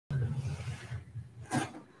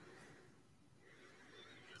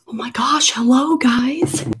Oh my gosh, hello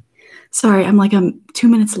guys. Sorry, I'm 2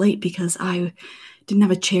 minutes late because I didn't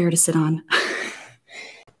have a chair to sit on.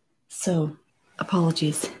 So,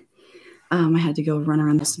 apologies. I had to go run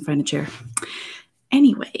around this and find a chair.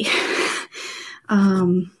 Anyway,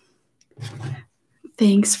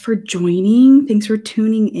 thanks for joining. Thanks for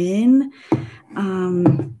tuning in.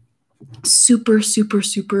 Super, super,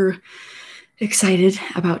 super excited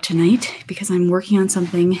about tonight because I'm working on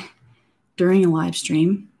something during a live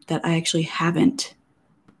stream that I actually haven't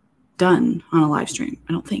done on a live stream.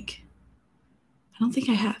 I don't think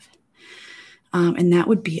I have. And that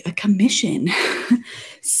would be a commission.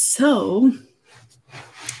 So,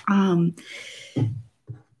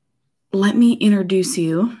 let me introduce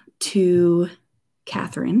you to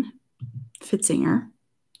Katherine Fitzinger,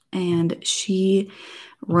 and she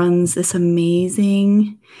runs this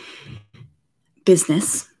amazing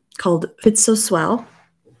business called PfitzSewSwell.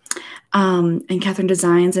 And Katherine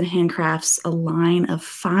designs and handcrafts a line of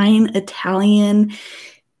fine Italian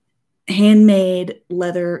handmade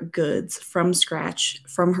leather goods from scratch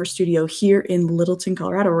from her studio here in Littleton,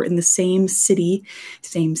 Colorado. We're in the same city,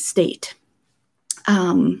 same state.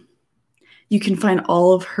 You can find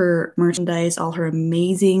all of her merchandise, all her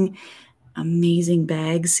amazing, amazing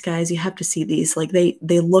bags. Guys, you have to see these. Like they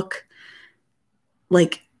look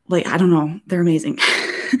like I don't know, they're amazing.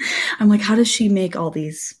 I'm like, how does she make all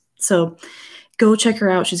these? So go check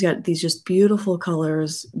her out. She's got these just beautiful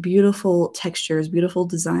colors, beautiful textures, beautiful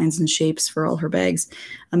designs and shapes for all her bags.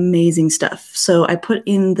 Amazing stuff. So I put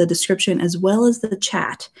in the description as well as the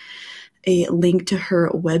chat a link to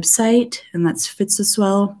her website, and that's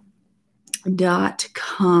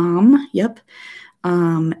PfitzSewSwell.com. Yep.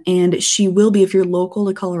 And she will be, if you're local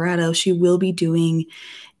to Colorado, she will be doing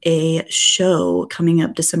a show coming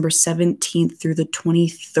up December 17th through the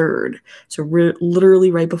 23rd. So we're literally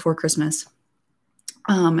right before Christmas.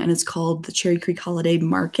 And it's called the Cherry Creek Holiday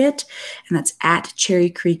Market, and that's at Cherry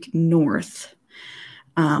Creek North.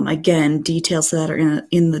 Again, details to that are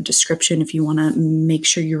in the description if you want to make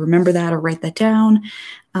sure you remember that or write that down.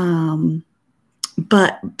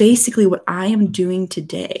 But basically what I am doing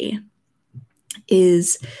today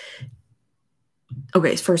is,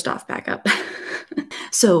 okay, first off, back up.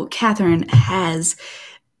 So Katherine has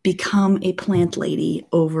become a plant lady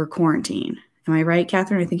over quarantine. Am I right,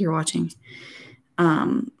 Katherine? I think you're watching.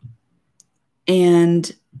 And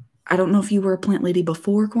I don't know if you were a plant lady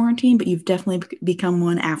before quarantine, but you've definitely become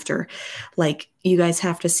one after. Like, you guys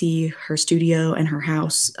have to see her studio and her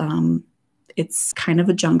house. It's kind of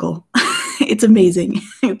a jungle. It's amazing.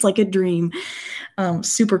 It's like a dream.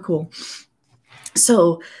 Super cool.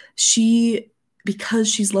 So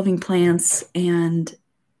because she's loving plants and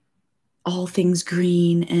all things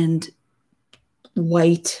green and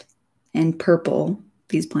white and purple,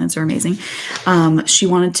 these plants are amazing. She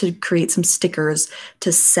wanted to create some stickers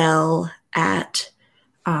to sell at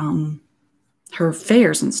her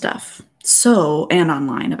fairs and stuff. So, and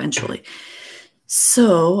online eventually.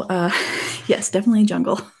 So, yes, definitely a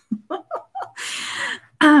jungle.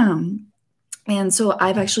 And so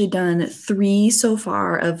I've actually done 3 so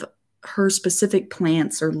far of her specific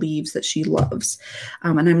plants or leaves that she loves.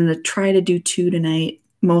 And I'm going to try to do 2 tonight.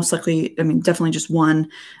 Most likely, I mean, definitely just 1,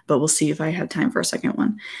 but we'll see if I have time for a second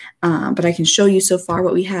one. But I can show you so far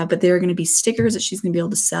what we have, but there are going to be stickers that she's going to be able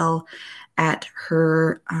to sell at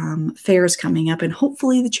her fairs coming up, and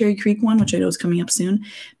hopefully the Cherry Creek one, which I know is coming up soon,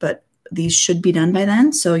 but these should be done by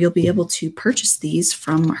then. So you'll be able to purchase these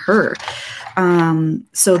from her.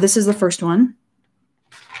 So this is the first one.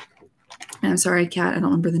 I'm sorry, Kat, I don't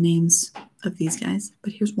remember the names of these guys,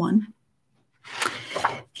 but here's one.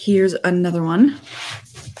 Here's another one.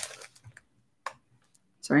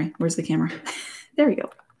 Sorry, where's the camera? There we go.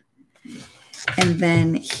 And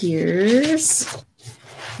then here's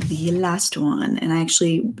the last one. And I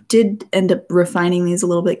actually did end up refining these a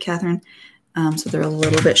little bit, Katherine. So they're a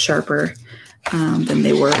little bit sharper than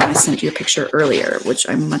they were when I sent you a picture earlier, which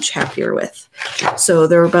I'm much happier with. So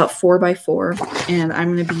they're about 4 by 4, and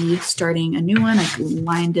I'm going to be starting a new one. I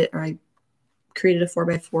lined it, or I created a 4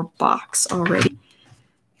 by 4 box already.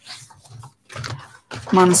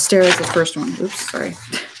 Monstera is the first one. Oops, sorry.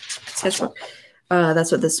 Sketchbook.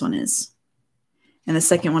 That's what this one is. And the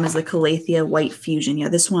second one is the Calathea White Fusion. Yeah,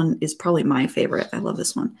 this one is probably my favorite. I love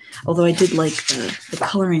this one. Although I did like the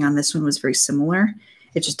coloring on this one was very similar.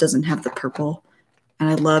 It just doesn't have the purple. And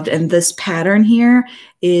I loved, and this pattern here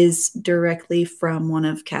is directly from one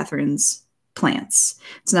of Katherine's plants.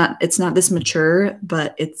 It's not this mature,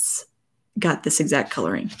 but it's got this exact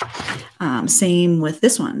coloring. Same with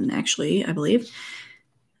this one, actually, I believe.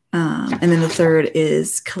 And then the third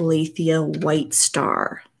is Calathea White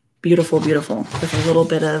Star. Beautiful, beautiful, with a little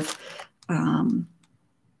bit of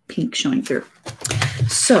pink showing through.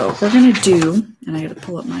 So we're going to do, and I got to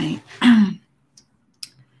pull up my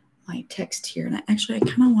my text here. And I kind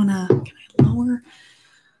of want to, can I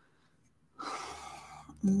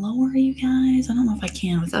lower you guys? I don't know if I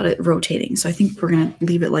can without it rotating. So I think we're going to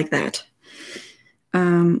leave it like that.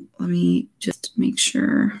 Let me just make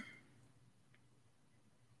sure.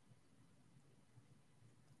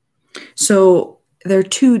 So there are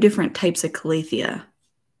two different types of calathea.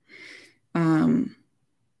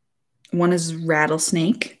 One is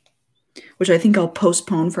rattlesnake, which I think I'll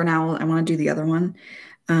postpone for now. I want to do the other one.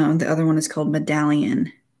 The other one is called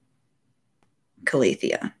medallion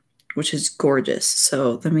calathea, which is gorgeous.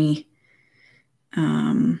 So let me,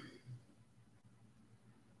 uh-oh,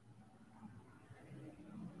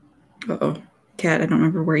 Kat, I don't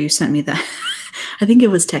remember where you sent me that. I think it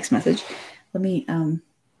was text message. Let me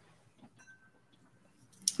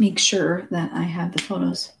make sure that I have the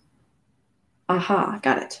photos. Aha,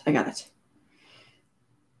 got it. I got it.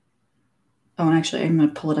 Oh, and actually, I'm going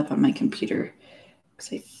to pull it up on my computer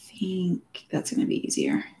because I think that's going to be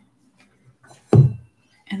easier. And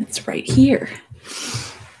it's right here.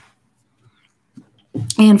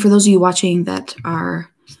 And for those of you watching that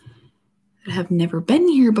have never been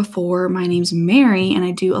here before, my name's Mary, and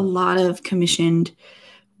I do a lot of commissioned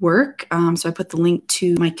work. So I put the link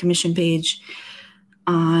to my commission page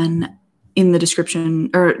in the description,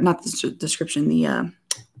 or not the description, the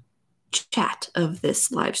chat of this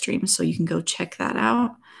live stream. So you can go check that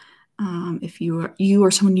out. If you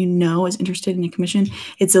or someone you know is interested in a commission.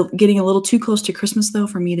 It's getting a little too close to Christmas though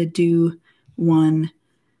for me to do one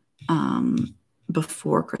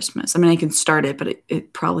before Christmas. I mean, I can start it, but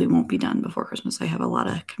it probably won't be done before Christmas. I have a lot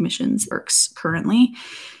of commissions works currently.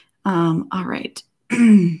 All right.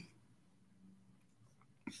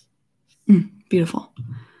 Beautiful.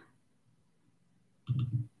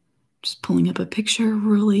 Just pulling up a picture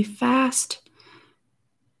really fast.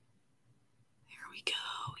 There we go.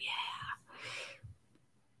 Yeah.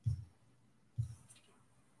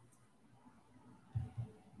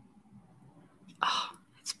 Oh,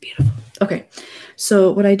 it's beautiful. Okay.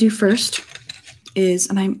 So what I do first is,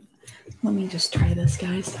 let me just try this,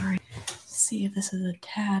 guys. Sorry. See if this is a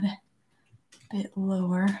tad bit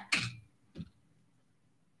lower.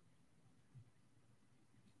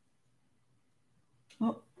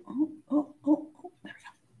 Oh, there we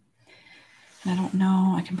go. I don't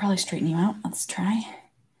know. I can probably straighten you out. Let's try.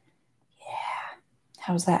 Yeah.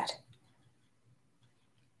 How's that?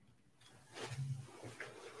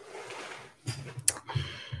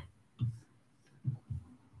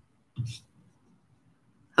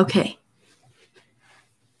 Okay.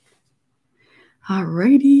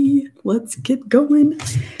 Alrighty. Let's get going.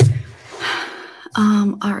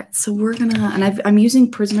 All right, so we're gonna, and I'm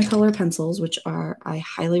using Prismacolor pencils, which I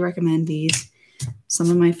highly recommend these.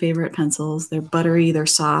 Some of my favorite pencils. They're buttery, they're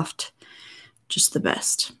soft, just the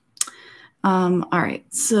best. All right,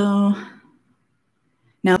 so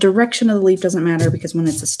now direction of the leaf doesn't matter because when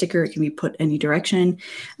it's a sticker, it can be put any direction.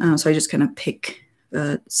 So I just kind of pick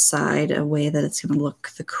the side a way that it's gonna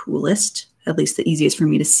look the coolest, at least the easiest for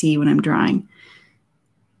me to see when I'm drawing.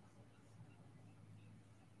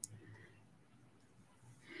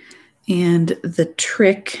 And the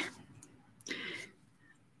trick,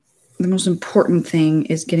 the most important thing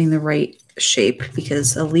is getting the right shape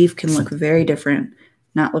because a leaf can look very different,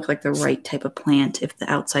 not look like the right type of plant if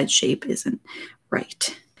the outside shape isn't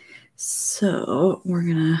right. So we're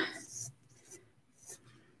gonna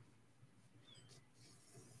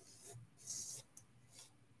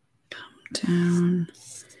come down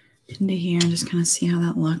into here and just kind of see how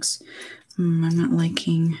that looks. I'm not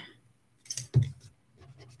liking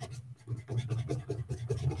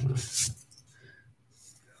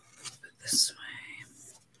this way.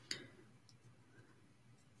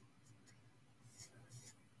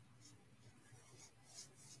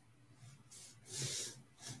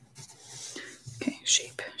 Okay,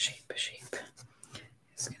 shape.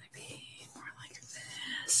 It's going to be more like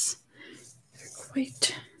this. They're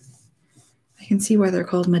quite, I can see why they're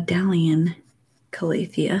called medallion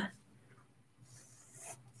calathea.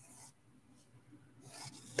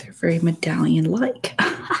 They're very medallion-like.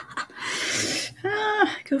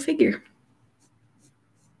 Go figure.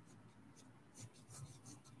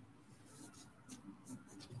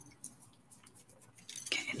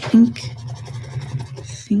 Okay, I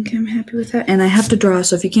think I'm happy with that. And I have to draw,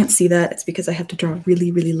 so if you can't see that, it's because I have to draw really,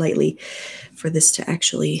 really lightly for this to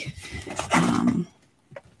actually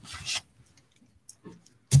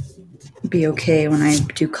be okay when I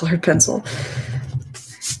do colored pencil.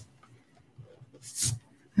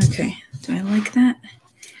 Okay, do I like that?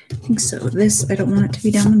 think so. This, I don't want it to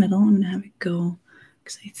be down the middle. I'm going to have it go,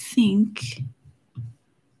 because I think...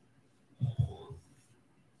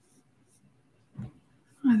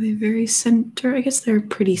 Are they very centered? I guess they're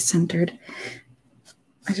pretty centered.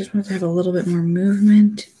 I just want to have a little bit more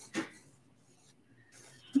movement.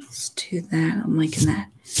 Let's do that. I'm liking that.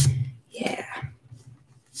 Yeah.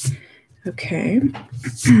 Okay.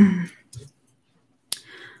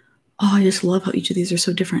 Oh, I just love how each of these are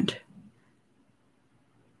so different.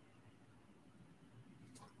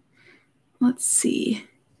 Let's see.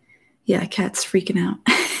 Yeah, Kat's freaking out.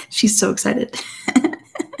 She's so excited.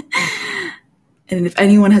 And if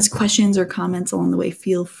anyone has questions or comments along the way,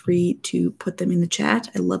 feel free to put them in the chat.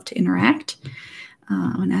 I love to interact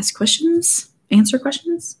and ask questions, answer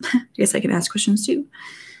questions. I guess I can ask questions too.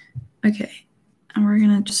 Okay, and we're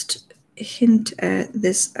gonna just hint at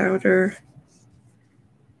this outer.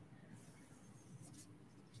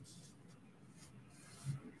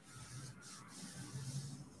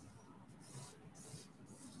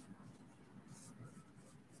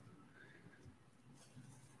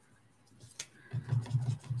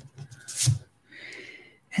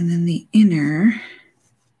 And then the inner.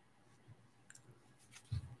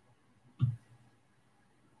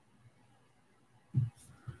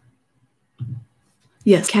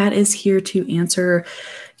 Yes, Kat is here to answer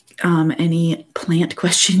any plant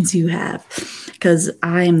questions you have, because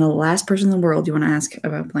I am the last person in the world you want to ask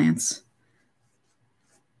about plants.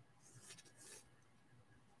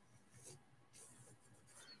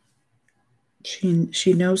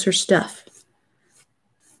 She knows her stuff.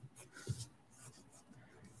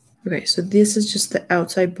 Okay, so this is just the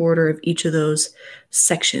outside border of each of those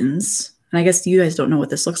sections. And I guess you guys don't know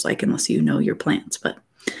what this looks like unless you know your plants, but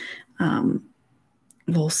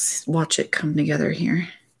we'll watch it come together here.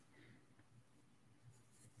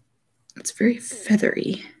 It's very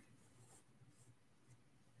feathery.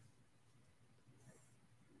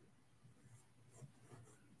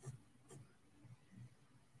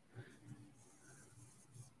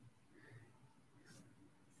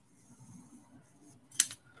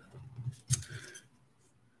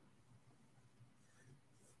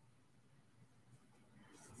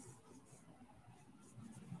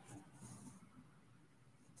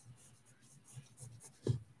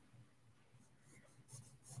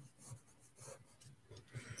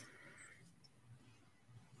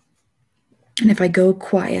 And if I go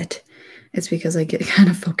quiet, it's because I get kind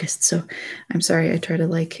of focused. So I'm sorry, I try to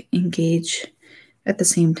like engage at the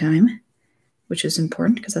same time, which is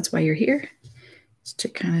important because that's why you're here. It's to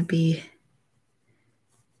kind of be.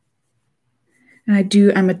 And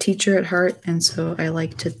I'm a teacher at heart, and so I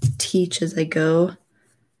like to teach as I go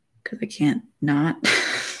because I can't not,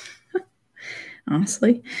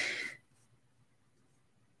 honestly.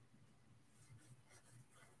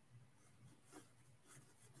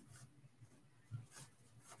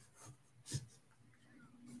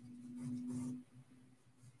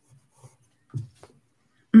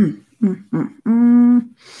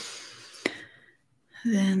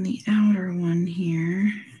 Then the outer one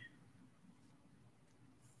here.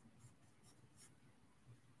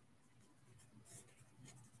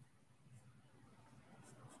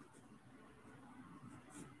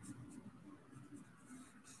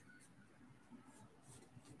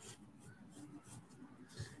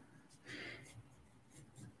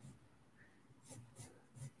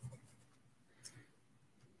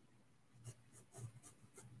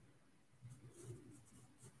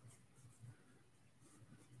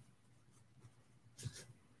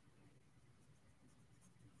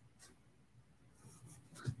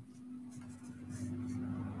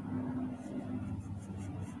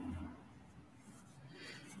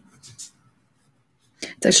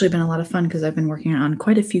 It's actually been a lot of fun because I've been working on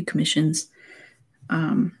quite a few commissions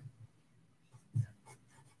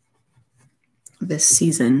this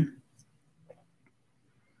season,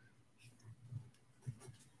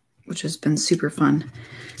 which has been super fun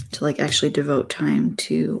to like actually devote time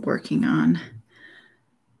to working on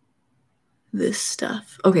this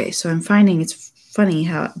stuff. Okay, so I'm finding it's funny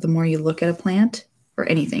how the more you look at a plant or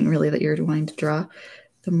anything really that you're wanting to draw,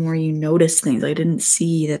 the more you notice things. I didn't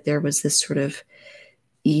see that there was this sort of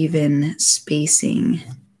even spacing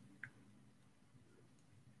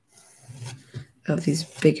of these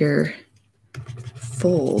bigger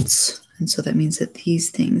folds. And so that means that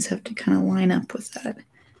these things have to kind of line up with that.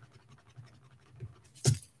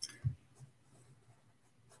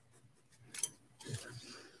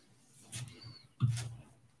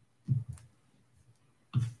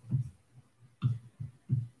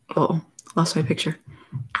 Oh, lost my picture.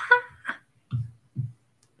 Ah,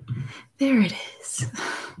 there it is.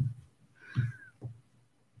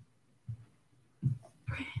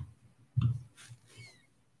 Okay.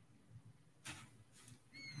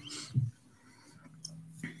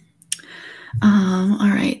 All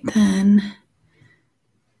right, then.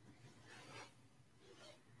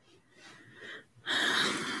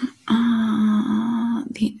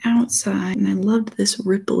 The outside, and I loved this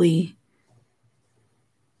ripply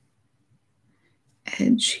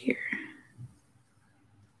edge here.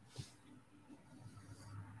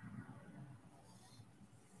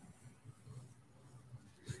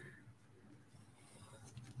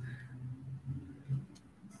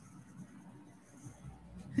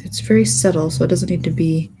 It's very subtle, so it doesn't need to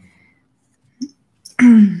be,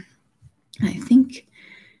 I think,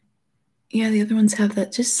 yeah, the other ones have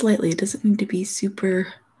that just slightly. It doesn't need to be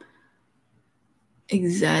super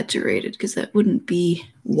exaggerated because that wouldn't be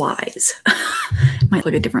wise. Might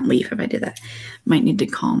look a different leaf if I did that. Might need to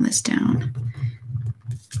calm this down.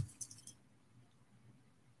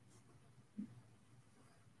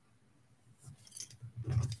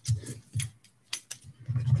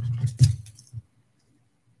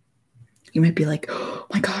 You might be like, oh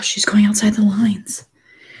my gosh, she's going outside the lines.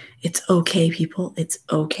 It's okay, people. It's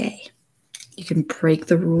okay. You can break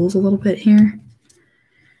the rules a little bit here.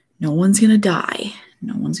 No one's going to die.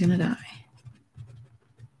 No one's going to die.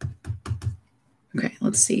 Okay,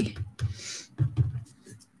 let's see.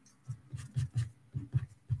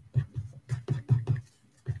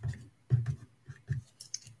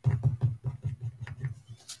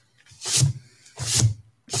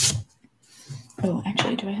 Oh,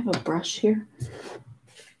 actually, do I have a brush here?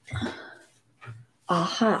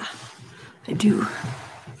 Aha, I do.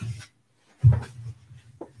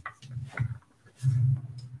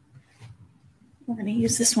 We're going to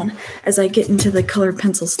use this one. As I get into the colored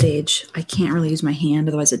pencil stage, I can't really use my hand,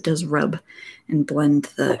 otherwise it does rub and blend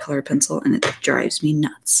the colored pencil, and it drives me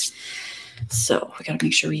nuts. So we got to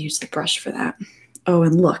make sure we use the brush for that. Oh,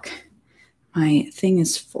 and look, my thing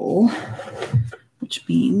is full, which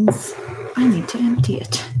means I need to empty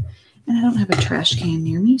it. And I don't have a trash can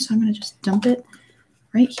near me, so I'm going to just dump it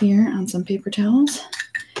right here on some paper towels.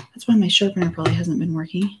 That's why my sharpener probably hasn't been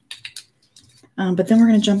working. But then we're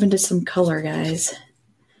going to jump into some color, guys.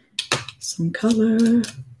 Some color.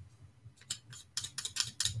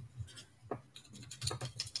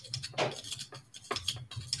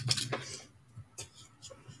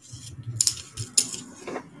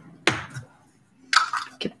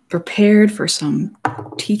 Get prepared for some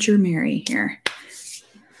Teacher Mary here.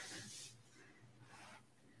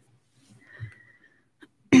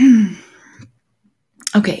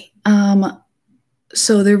 Okay.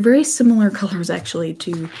 So they're very similar colors actually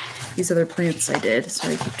to these other plants I did.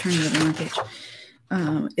 Sorry, I keep turning to the wrong page.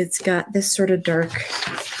 It's got this sort of dark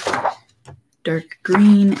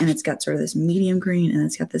green, and it's got sort of this medium green, and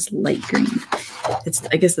it's got this light green.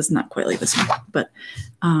 I guess that's not quite like this one, but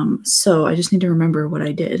so I just need to remember what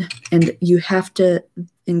I did. And you have to,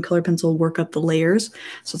 in color pencil, work up the layers,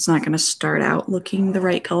 so it's not going to start out looking the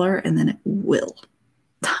right color, and then it will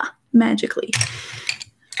magically.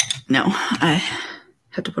 No, I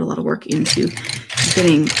have to put a lot of work into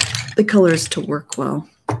getting the colors to work well,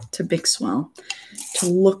 to mix well, to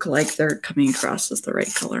look like they're coming across as the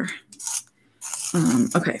right color.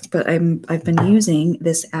 Okay, but I've been using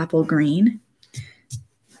this apple green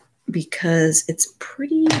because it's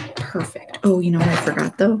pretty perfect. Oh, you know what I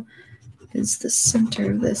forgot though? Is the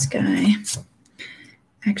center of this guy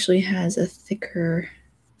actually has a thicker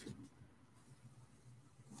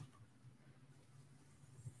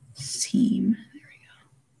seam.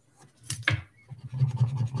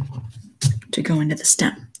 To go into the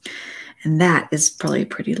stem, and that is probably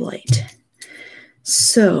pretty light.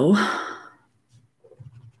 So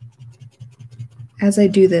as I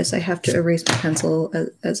do this, I have to erase my pencil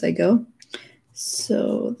as I go.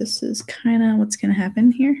 So this is kind of what's going to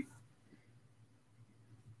happen here.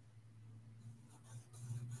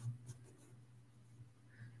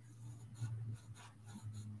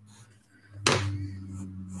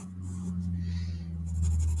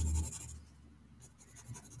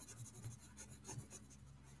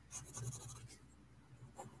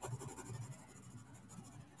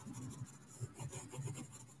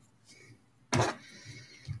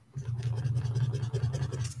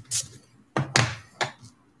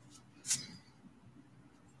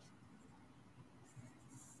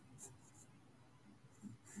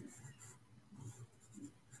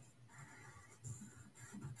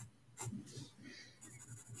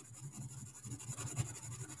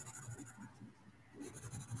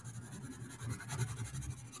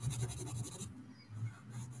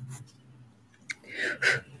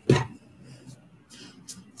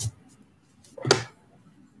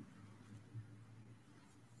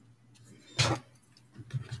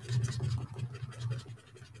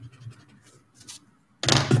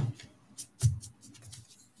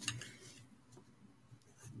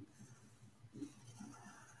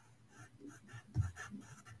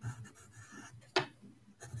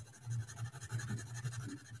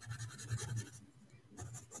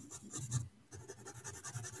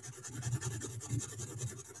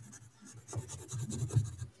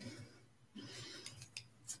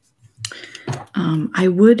 I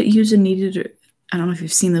would use a kneaded, I don't know if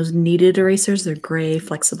you've seen those kneaded erasers. They're gray,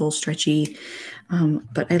 flexible, stretchy,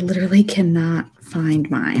 but I literally cannot find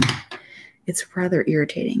mine. It's rather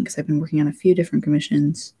irritating because I've been working on a few different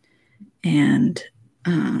commissions, and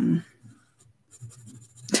I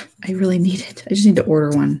really need it. I just need to order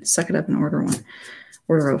one, suck it up and order one,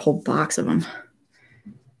 order a whole box of them.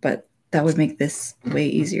 But that would make this way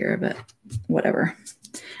easier, but whatever.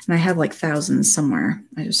 And I have like thousands somewhere.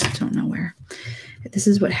 I just don't know where. This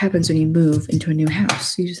is what happens when you move into a new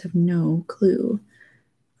house. You just have no clue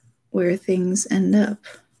where things end up.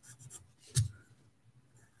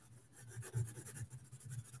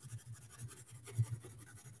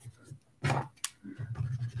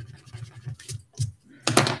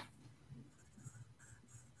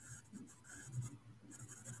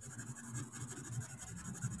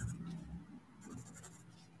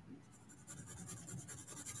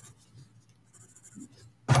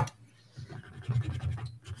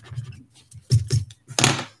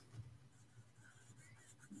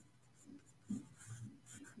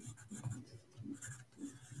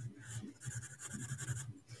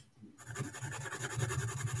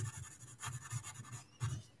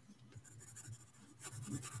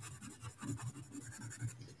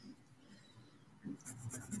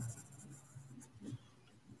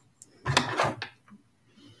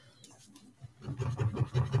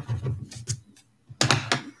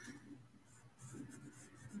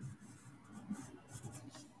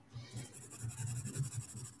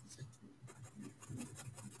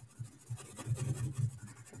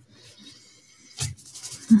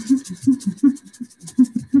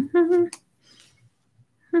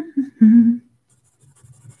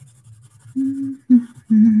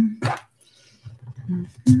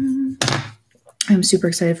 I'm super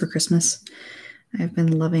excited for Christmas. I've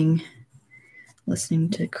been loving listening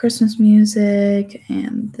to Christmas music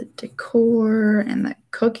and the decor and the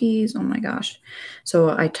cookies. Oh my gosh. So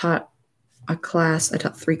I taught a class. I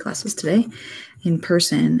taught 3 classes today in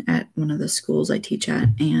person at one of the schools I teach at.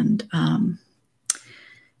 And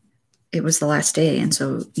it was the last day. And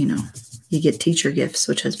so, you know, you get teacher gifts,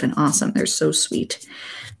 which has been awesome. They're so sweet.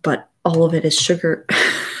 But all of it is sugar.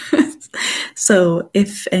 So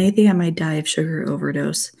if anything, I might die of sugar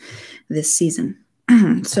overdose this season.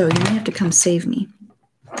 So you may have to come save me.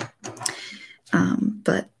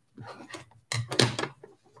 But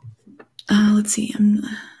let's see.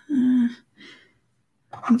 I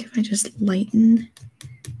think if I just lighten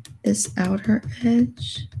this outer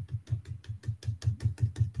edge,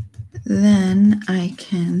 then I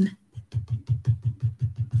can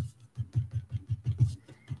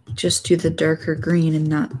just do the darker green and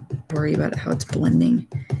not worry about how it's blending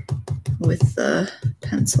with the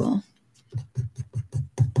pencil.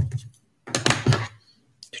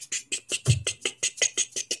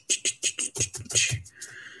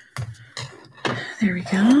 There we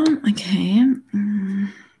go. Okay.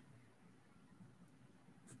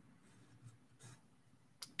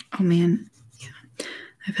 Oh man, yeah.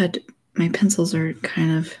 I've had, my pencils are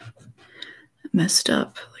kind of messed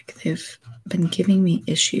up. Like they've been giving me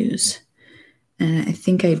issues. And I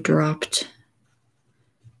think I dropped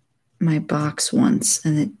my box once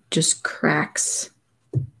and it just cracks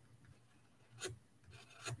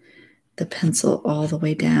the pencil all the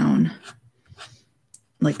way down,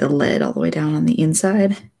 like the lead all the way down on the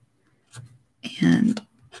inside. And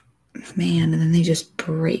man, and then they just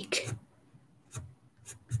break.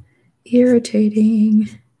 Irritating.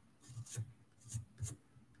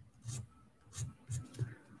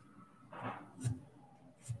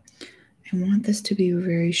 I want this to be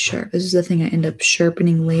very sharp. This is the thing I end up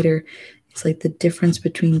sharpening later. It's like the difference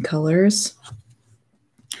between colors.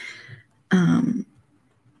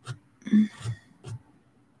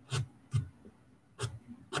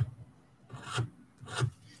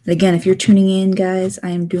 Again, if you're tuning in, guys, I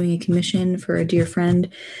am doing a commission for a dear friend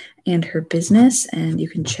and her business, and you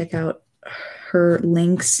can check out her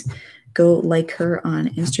links. Go like her on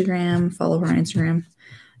Instagram, follow her on Instagram.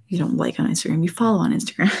 You don't like on Instagram, you follow on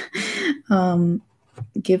Instagram.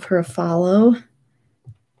 Give her a follow.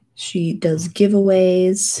 She does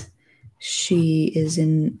giveaways. She is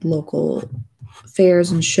in local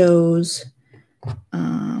fairs and shows.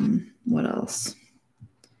 What else?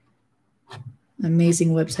 Amazing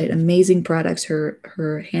website, amazing products.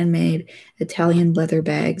 Her handmade Italian leather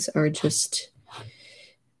bags are just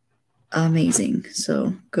amazing.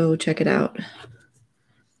 So go check it out.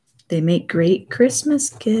 They make great Christmas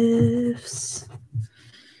gifts.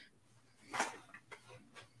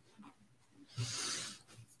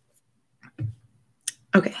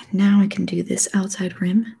 Okay, now I can do this outside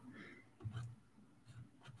rim.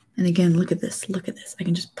 And again, look at this. Look at this. I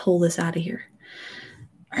can just pull this out of here.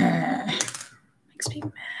 Makes me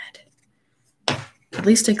mad. At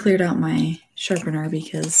least I cleared out my sharpener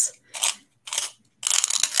because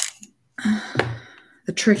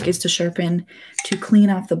the trick is to sharpen to clean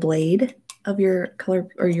off the blade of your color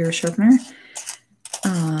or your sharpener.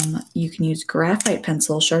 You can use graphite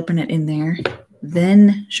pencil, sharpen it in there,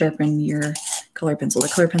 then sharpen your color pencil. The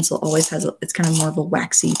color pencil always has, it's kind of more of a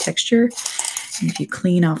waxy texture. And if you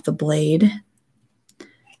clean off the blade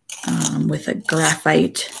with a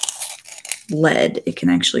graphite lead, it can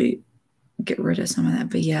actually get rid of some of that.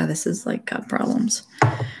 But yeah, this is like got problems.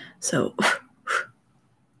 So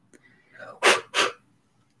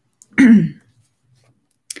okay,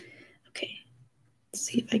 let's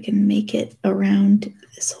see if I can make it around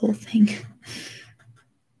this whole thing.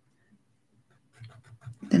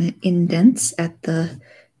 Then it indents at the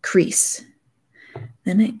crease.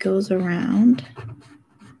 Then it goes around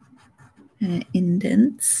and it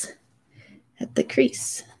indents at the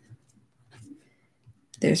crease.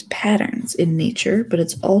 There's patterns in nature, but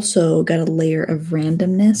it's also got a layer of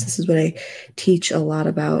randomness. This is what I teach a lot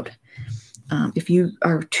about. If you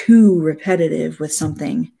are too repetitive with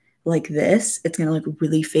something like this, it's going to look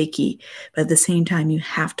really fakey. But at the same time, you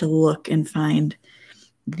have to look and find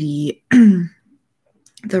the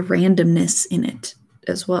the randomness in it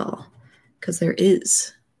as well, because there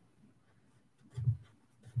is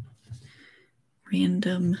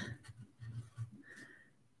random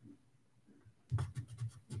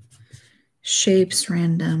shapes,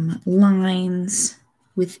 random lines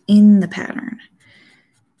within the pattern.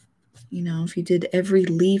 You know, if you did every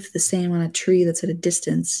leaf the same on a tree that's at a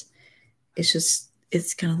distance, it's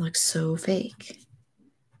going to look so fake.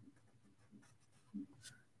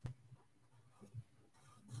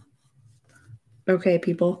 Okay,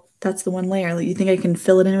 people, that's the one layer. You think I can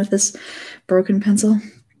fill it in with this broken pencil?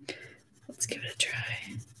 Let's give it a try.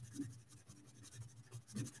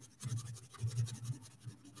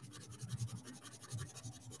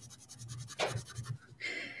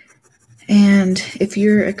 And if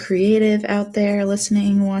you're a creative out there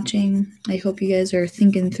listening, watching, I hope you guys are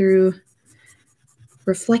thinking through,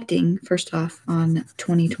 reflecting, first off, on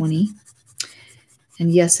 2020.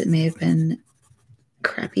 And yes, it may have been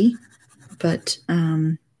crappy, but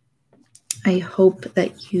I hope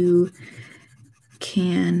that you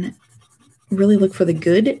can really look for the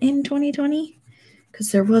good in 2020,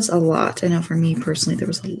 because there was a lot. I know for me personally, there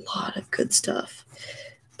was a lot of good stuff,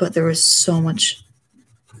 but there was so much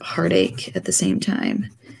heartache at the same time.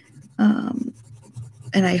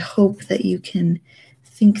 And I hope that you can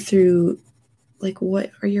think through, like, what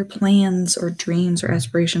are your plans or dreams or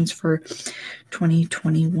aspirations for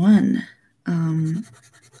 2021?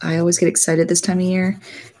 I always get excited this time of year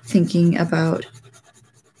thinking about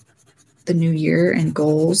the new year and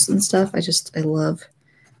goals and stuff. I love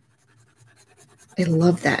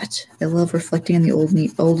that. I love reflecting on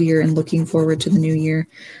the old year and looking forward to the new year.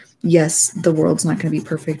 Yes, the world's not going to be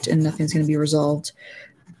perfect and nothing's going to be resolved,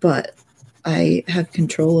 but I have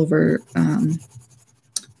control over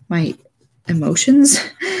my emotions,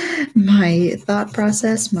 my thought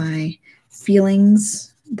process, my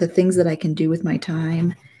feelings, the things that I can do with my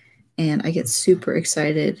time. And I get super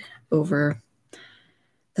excited over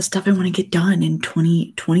the stuff I want to get done in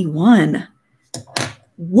 2021.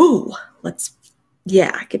 Whoa,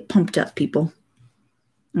 get pumped up, people.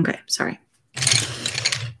 Okay, sorry.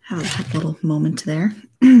 Have a little moment there.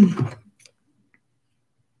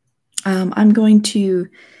 I'm going to,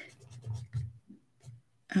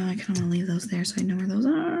 I kind of want to leave those there so I know where those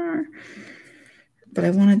are. But I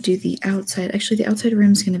want to do the outside. Actually, the outside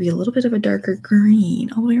rim is going to be a little bit of a darker green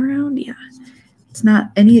all the way around. Yeah. It's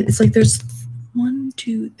not any, it's like there's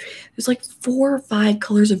there's like 4 or 5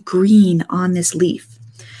 colors of green on this leaf.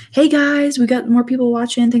 Hey guys, we got more people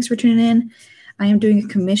watching. Thanks for tuning in. I am doing a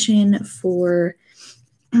commission for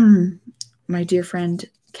my dear friend,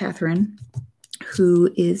 Katherine, who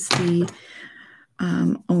is the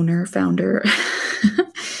owner, founder,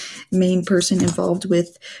 main person involved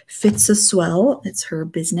with PfitzSewSwell. It's her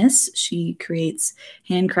business. She creates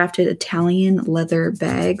handcrafted Italian leather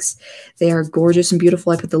bags. They are gorgeous and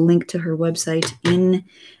beautiful. I put the link to her website in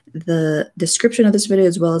the description of this video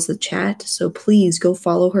as well as the chat. So please go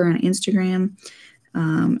follow her on Instagram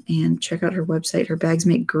and check out her website. Her bags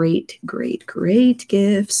make great, great, great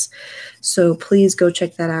gifts. So please go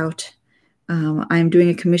check that out. I'm doing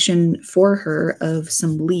a commission for her of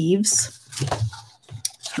some leaves.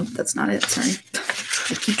 Oh, that's not it. Sorry.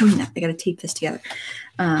 I keep doing that. I got to tape this together.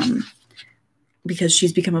 because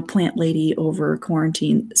she's become a plant lady over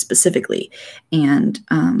quarantine specifically. And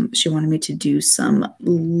she wanted me to do some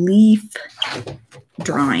leaf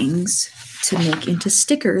drawings to make into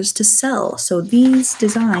stickers to sell. So these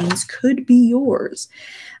designs could be yours.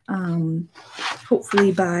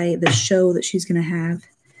 Hopefully by the show that she's going to have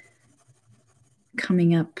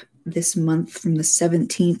coming up this month from the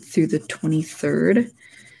 17th through the 23rd.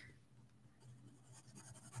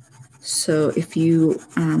 So if you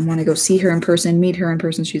want to go see her in person, meet her in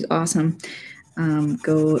person, she's awesome.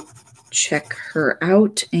 Go check her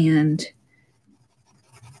out, and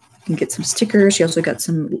you can get some stickers. She also got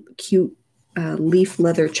some cute leaf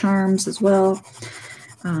leather charms as well.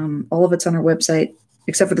 All of it's on our website,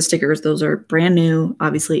 except for the stickers. Those are brand new,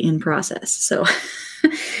 obviously in process. So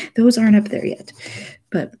those aren't up there yet,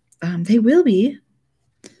 but they will be.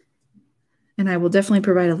 And I will definitely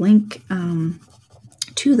provide a link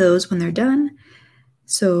to those when they're done.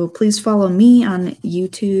 So please follow me on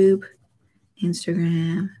YouTube,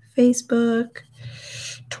 Instagram, Facebook,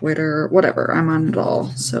 Twitter, whatever. I'm on it all.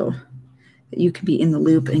 So that you can be in the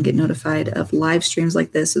loop and get notified of live streams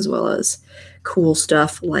like this, as well as cool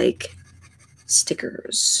stuff like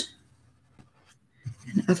stickers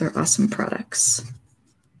and other awesome products.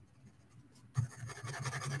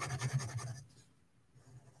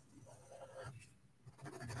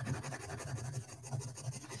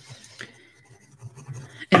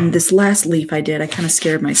 And this last leaf I did, I kind of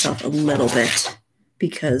scared myself a little bit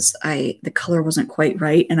because the color wasn't quite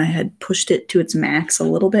right, and I had pushed it to its max a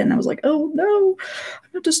little bit, and I was like, oh no, I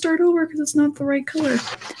have to start over because it's not the right color.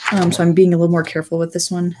 So I'm being a little more careful with this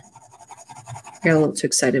one. I got a little too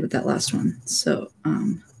excited with that last one. So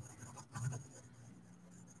I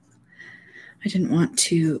didn't want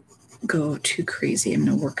to go too crazy. I'm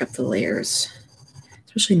going to work up the layers,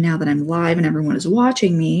 especially now that I'm live and everyone is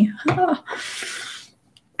watching me.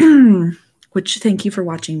 Which, thank you for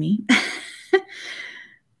watching me.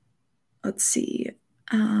 Let's see.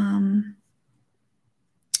 I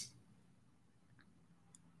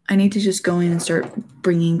need to just go in and start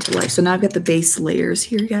bringing to life. So now I've got the base layers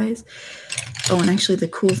here, guys. Oh, and actually the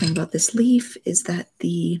cool thing about this leaf is that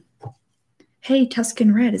hey,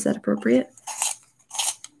 Tuscan red, is that appropriate?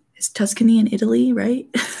 It's Tuscany in Italy, right?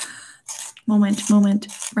 moment,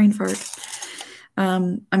 brain fart.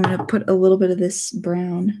 I'm going to put a little bit of this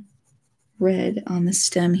brown red on the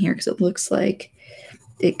stem here because it looks like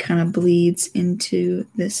it kind of bleeds into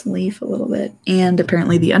this leaf a little bit. And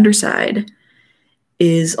apparently the underside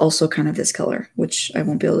is also kind of this color, which I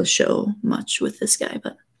won't be able to show much with this guy,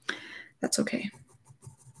 but that's okay.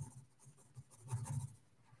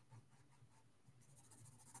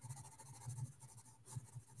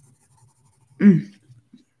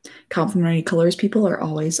 Complementary colors, people, are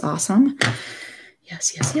always awesome.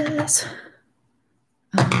 Yes, yes, yes.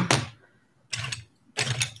 The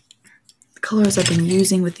colors I've been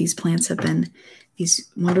using with these plants have been these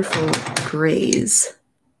wonderful grays.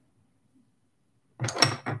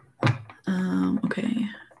 Okay, I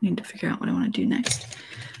need to figure out what I want to do next.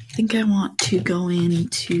 I think I want to go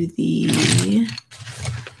into the...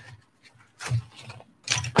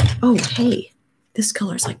 Oh, hey, this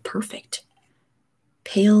color is like perfect.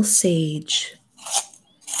 Pale sage.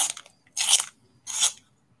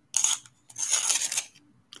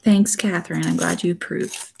 Thanks, Catherine. I'm glad you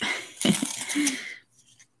approve.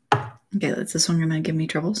 Okay, is this one going to give me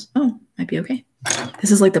troubles? Oh, might be okay.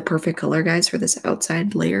 This is like the perfect color, guys, for this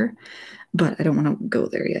outside layer, but I don't want to go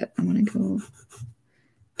there yet. I want to go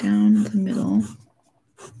down the middle.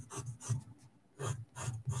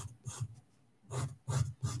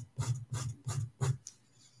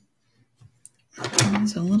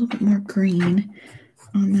 There's a little bit more green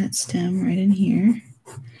on that stem right in here.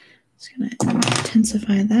 Just going to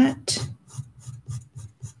intensify that.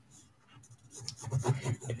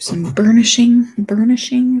 Do some burnishing.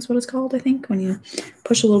 Burnishing is what it's called, I think, when you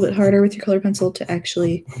push a little bit harder with your color pencil to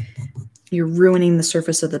actually, you're ruining the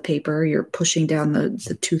surface of the paper. You're pushing down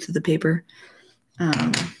the tooth of the paper.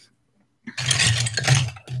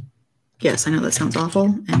 Yes, I know that sounds awful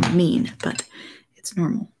and mean, but it's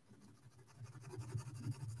normal.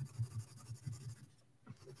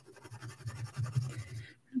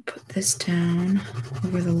 Put this down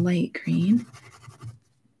over the light green.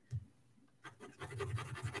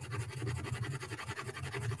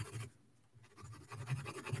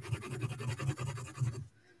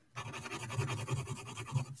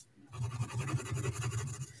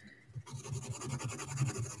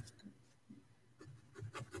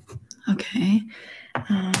 Okay,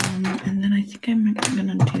 and then I think I'm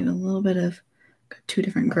going to do a little bit of two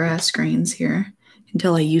different grass grains here. You can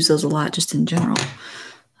tell I use those a lot just in general.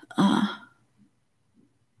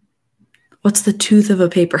 What's the tooth of a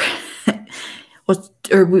paper?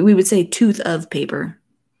 Or we would say tooth of paper.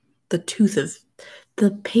 The tooth of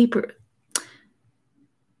the paper.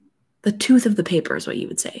 The tooth of the paper is what you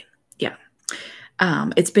would say. Yeah.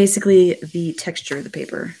 It's basically the texture of the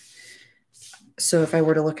paper. So if I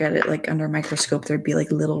were to look at it like under a microscope, there'd be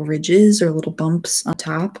like little ridges or little bumps on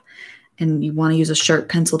top. And you want to use a sharp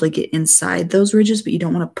pencil to get inside those ridges, but you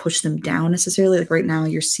don't want to push them down necessarily. Like right now,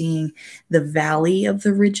 you're seeing the valley of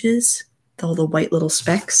the ridges, all the white little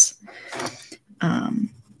specks.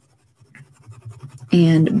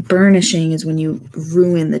 And burnishing is when you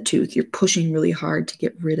ruin the tooth. You're pushing really hard to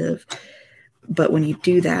get rid of. But when you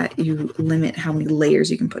do that, you limit how many layers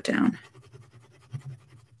you can put down,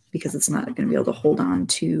 because it's not going to be able to hold on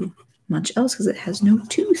to much else because it has no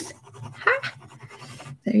tooth. Ha!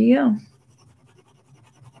 There you go.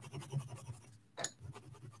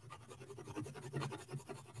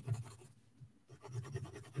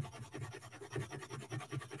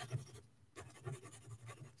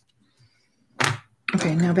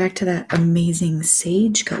 Okay, now back to that amazing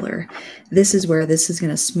sage color. This is where this is going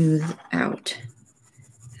to smooth out.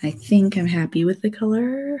 I think I'm happy with the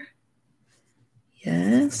color.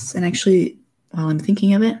 Yes, and actually, while I'm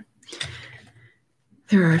thinking of it,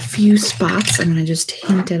 there are a few spots. I'm going to just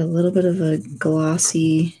hint at a little bit of a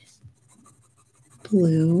glossy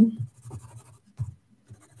blue.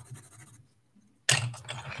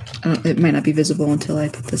 It might not be visible until I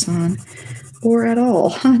put this on, or at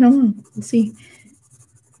all. I don't know. We'll see.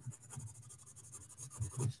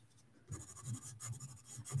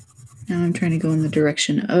 Now I'm trying to go in the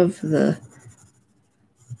direction of the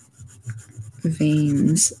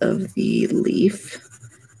veins of the leaf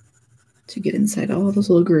to get inside all those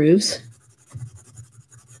little grooves.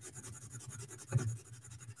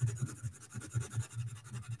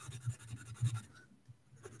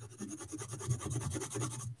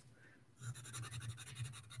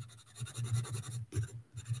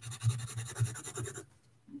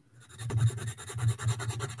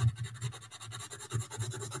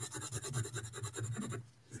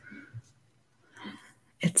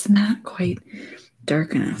 It's not quite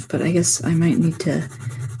dark enough, but I guess I might need to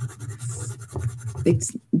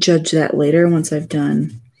judge that later once I've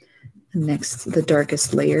done the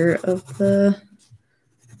darkest layer of the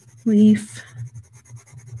leaf.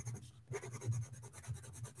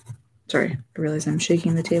 Sorry, I realize I'm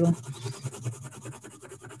shaking the table.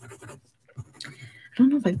 I don't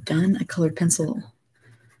know if I've done a colored pencil.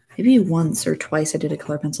 Maybe once or twice I did a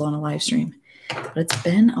colored pencil on a live stream. But it's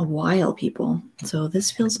been a while, people. So this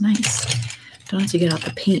feels nice. Don't have to get out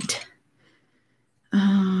the paint.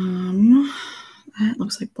 That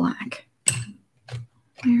looks like black.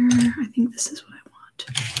 I think this is what I want.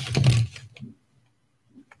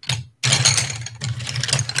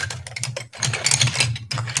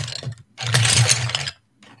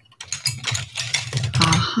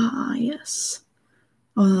 Aha, yes.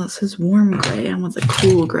 Oh, no, this is warm gray. I want the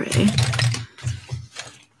cool gray.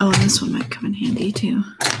 Oh, and this one might come in handy too.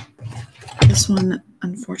 This one,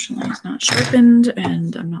 unfortunately, is not sharpened,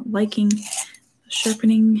 and I'm not liking the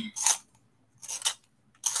sharpening.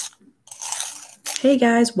 Hey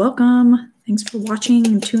guys, welcome. Thanks for watching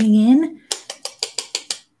and tuning in.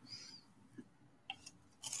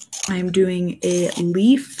 I'm doing a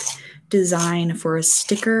leaf design for a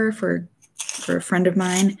sticker for a friend of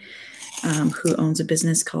mine who owns a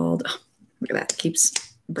business called, oh, look at that, it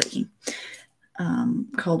keeps breaking,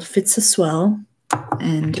 called PfitzSewSwell,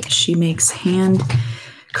 and she makes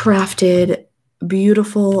handcrafted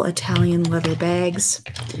beautiful Italian leather bags,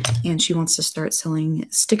 and she wants to start selling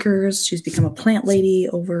stickers. She's become a plant lady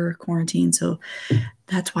over quarantine, so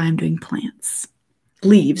that's why I'm doing plants.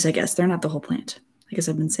 Leaves, I guess. They're not the whole plant. I guess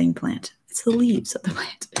I've been saying plant. It's the leaves of the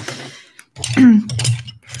plant.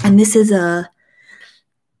 And this is a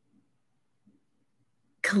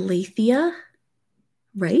calathea,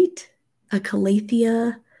 right? A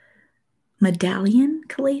calathea medallion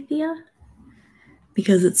calathea,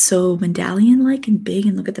 because it's so medallion-like and big,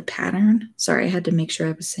 and look at the pattern. Sorry, I had to make sure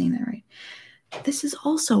I was saying that right. This is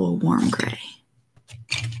also a warm gray.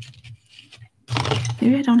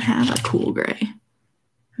 Maybe I don't have a cool gray. I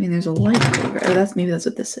mean, there's a light cool gray. Oh, maybe that's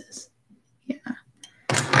what this is. Yeah.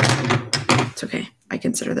 It's okay. I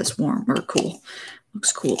consider this warm or cool.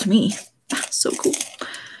 Looks cool to me. So cool.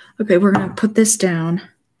 Okay, we're gonna put this down.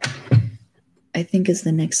 I think is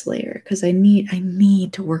the next layer, because I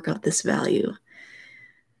need to work out this value.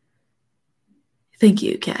 Thank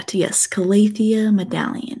you, Kat. Yes, Calathea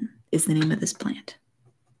medallion is the name of this plant.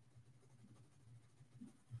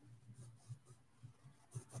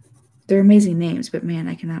 They're amazing names, but man,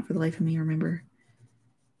 I cannot for the life of me remember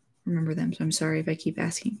them. So I'm sorry if I keep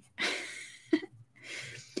asking.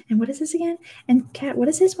 And what is this again? And Kat, what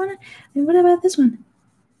is this one? And what about this one?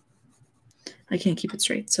 I can't keep it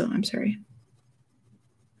straight, so I'm sorry.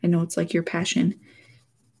 I know it's like your passion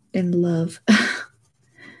and love.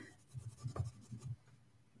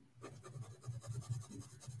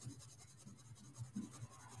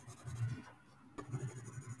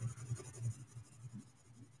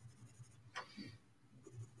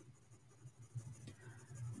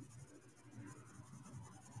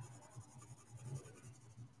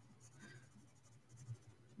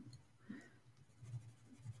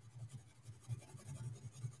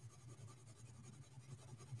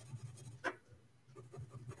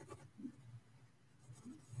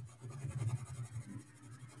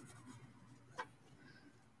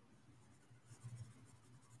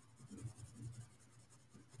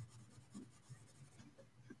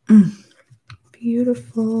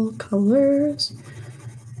 Beautiful colors.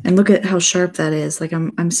 And look at how sharp that is. Like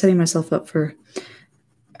I'm setting myself up for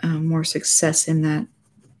more success in that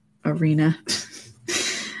arena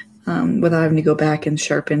without having to go back and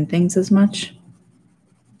sharpen things as much.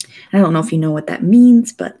 I don't know if you know what that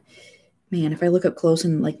means, but man, if I look up close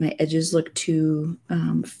and like my edges look too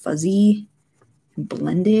fuzzy and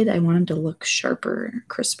blended, I want them to look sharper,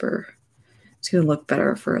 crisper. It's going to look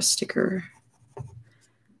better for a sticker.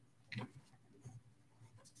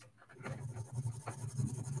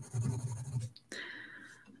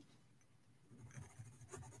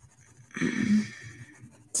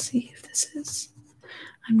 Let's see if this is...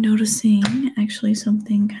 I'm noticing actually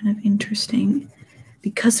something kind of interesting.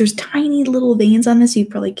 Because there's tiny little veins on this, you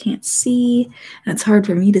probably can't see. And it's hard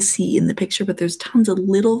for me to see in the picture, but there's tons of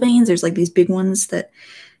little veins. There's like these big ones that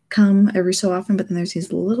come every so often, but then there's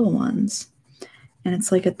these little ones. And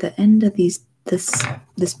it's like at the end of these, this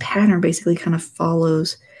pattern basically kind of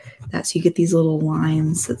follows that. So you get these little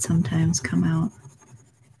lines that sometimes come out.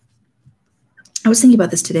 I was thinking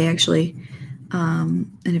about this today, actually.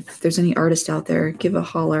 And if there's any artist out there, give a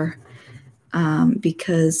holler.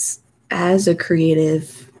 Because as a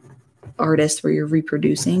creative artist where you're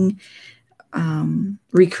reproducing,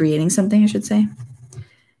 recreating something, I should say,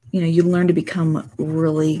 you know, you learn to become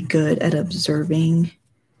really good at observing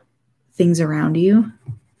things around you.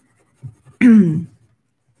 And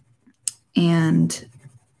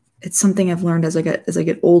it's something I've learned as I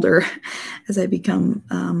get older, as I become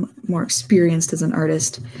more experienced as an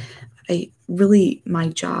artist. My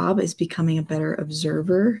job is becoming a better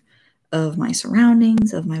observer of my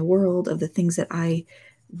surroundings, of my world, of the things that I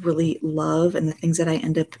really love and the things that I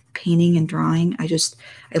end up painting and drawing. I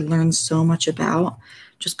learn so much about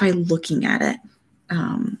just by looking at it.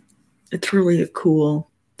 It's really a cool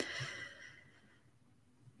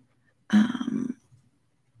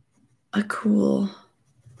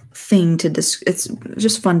thing to it's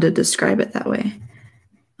just fun to describe it that way.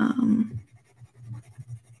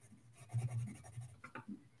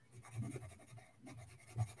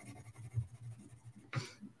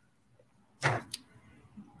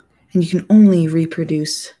 And you can only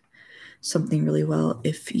reproduce something really well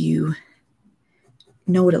if you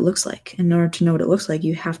know what it looks like. In order to know what it looks like,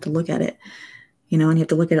 you have to look at it, you know, and you have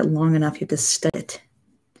to look at it long enough. You have to study it.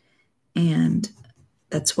 And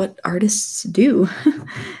that's what artists do,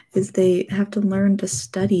 is they have to learn to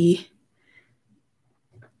study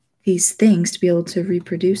these things to be able to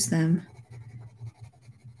reproduce them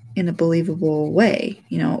in a believable way,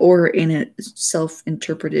 you know, or in a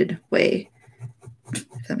self-interpreted way,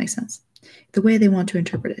 if that makes sense. The way they want to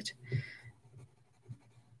interpret it.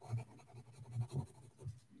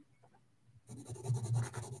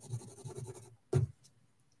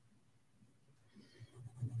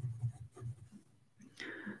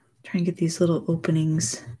 Try and get these little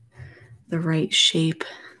openings the right shape.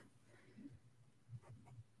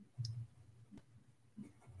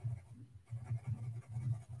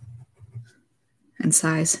 And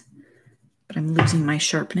size. But I'm losing my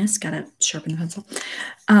sharpness. Gotta sharpen the pencil.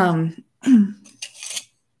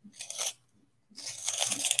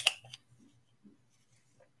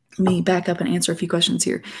 Let me back up and answer a few questions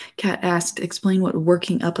here. Kat asked, explain what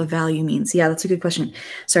working up a value means. Yeah, that's a good question.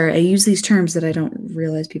 Sorry, I use these terms that I don't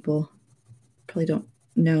realize people probably don't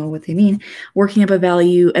know what they mean. Working up a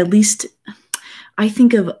value, at least I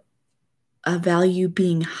think of a value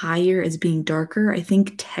being higher as being darker. I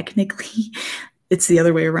think technically it's the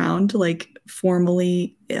other way around. Like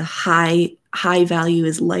formally, a high value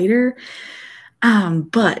is lighter.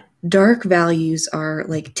 But dark values are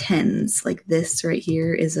like 10s. Like this right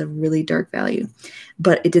here is a really dark value.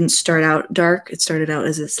 But it didn't start out dark. It started out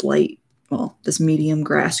as this light, well, this medium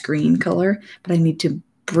grass green color. But I need to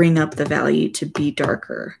bring up the value to be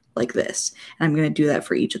darker like this. And I'm going to do that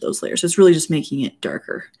for each of those layers. So it's really just making it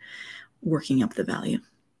darker, working up the value.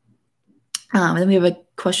 And then we have a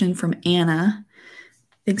question from Anna.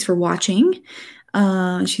 Thanks for watching.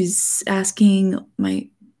 She's asking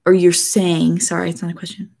you're saying, sorry, it's not a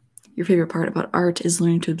question. Your favorite part about art is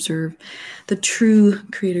learning to observe the true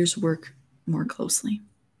creator's work more closely.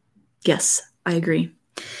 Yes, I agree.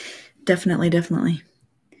 Definitely, definitely.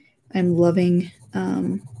 I'm loving,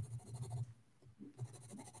 I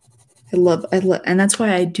love, and that's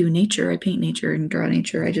why I do nature. I paint nature and draw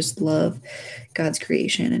nature. I just love God's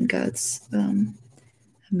creation and God's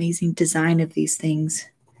amazing design of these things.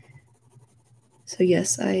 So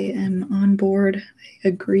yes, I am on board. I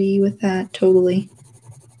agree with that totally.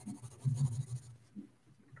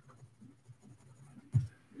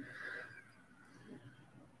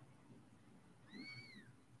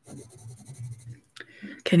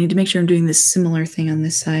 Okay, I need to make sure I'm doing this similar thing on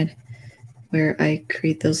this side where I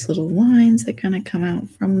create those little lines that kind of come out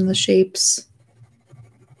from the shapes.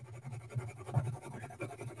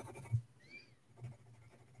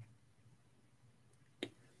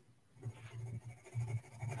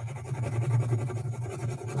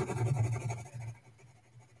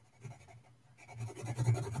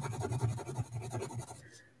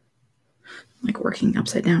 Like working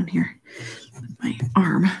upside down here with my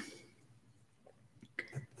arm.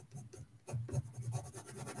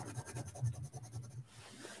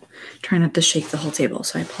 Try not to shake the whole table,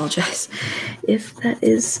 so I apologize if that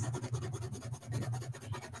is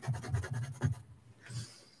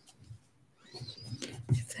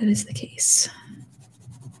the case.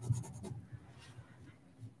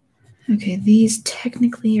 Okay, these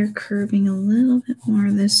technically are curving a little bit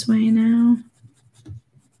more this way now.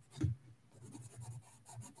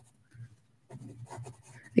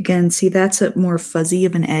 Again, see, that's a more fuzzy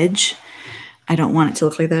of an edge. I don't want it to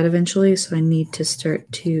look like that eventually, so I need to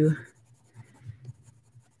start to...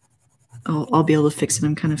 I'll be able to fix it.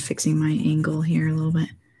 I'm kind of fixing my angle here a little bit.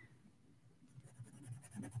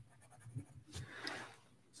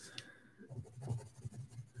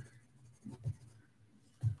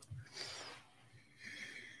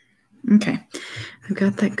 Okay, I've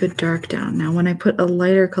got that good dark down. Now when I put a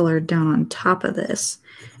lighter color down on top of this,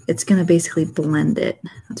 it's going to basically blend it.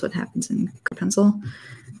 That's what happens in pencil.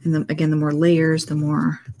 And again, the more layers, the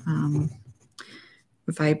more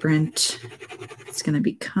vibrant it's going to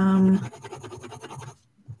become.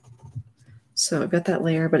 So I've got that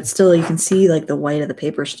layer, but it's still, you can see like the white of the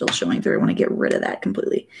paper still showing through. I want to get rid of that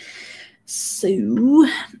completely. So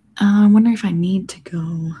I wonder if I need to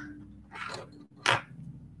go...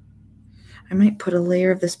 I might put a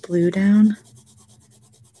layer of this blue down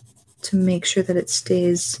to make sure that it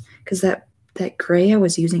stays, because that gray I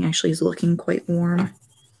was using actually is looking quite warm.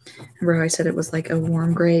 Remember how I said it was like a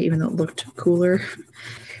warm gray, even though it looked cooler?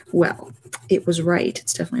 Well, it was right.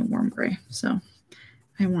 It's definitely a warm gray. So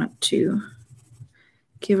I want to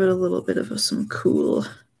give it a little bit of some cool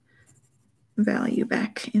value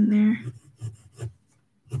back in there.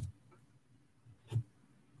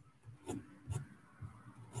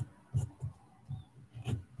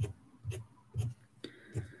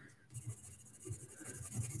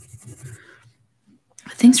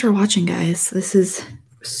 Thanks for watching, guys. This is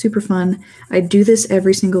super fun. I do this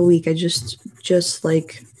every single week. I just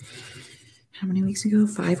like, how many weeks ago?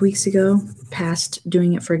 5 weeks ago, passed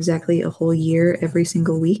doing it for exactly a whole year every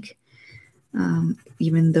single week.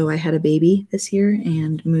 Even though I had a baby this year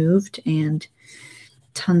and moved and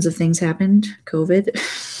tons of things happened, COVID,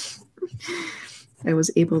 I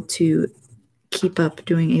was able to keep up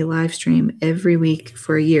doing a live stream every week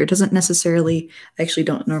for a year. It doesn't necessarily, I actually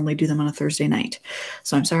don't normally do them on a Thursday night.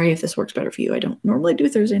 So I'm sorry if this works better for you. I don't normally do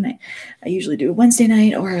Thursday night. I usually do a Wednesday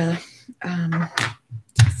night or a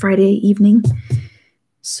Friday evening.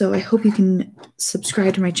 So I hope you can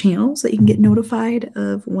subscribe to my channel so that you can get notified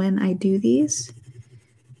of when I do these.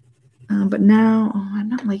 But now, oh, I'm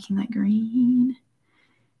not liking that green.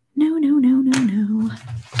 No, no, no, no, no.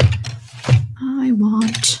 I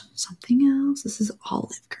want something else. This is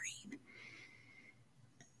olive green.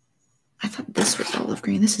 I thought this was olive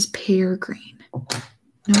green. This is pear green.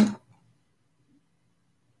 No.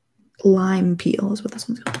 Lime peel is what this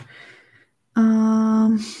one's called.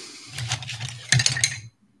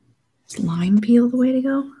 Is lime peel the way to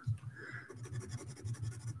go?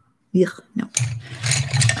 Yuck, no.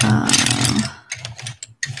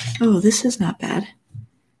 Oh, this is not bad.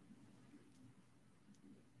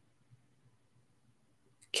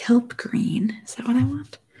 Kelp green. Is that what I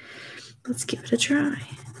want? Let's give it a try.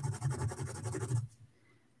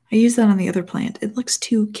 I used that on the other plant. It looks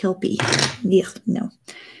too kelpy. Yuck, no.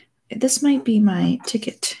 This might be my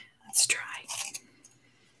ticket. Let's try.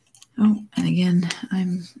 Oh, and again,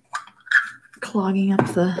 I'm clogging up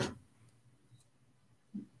the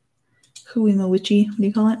Huimowichi, what do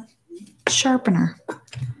you call it? Sharpener.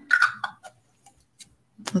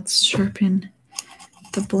 Let's sharpen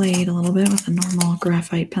the blade a little bit with a normal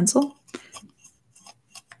graphite pencil.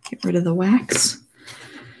 Get rid of the wax.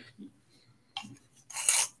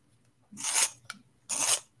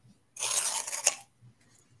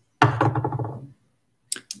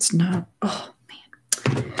 It's not, oh man.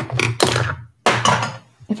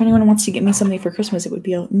 If anyone wants to get me something for Christmas, it would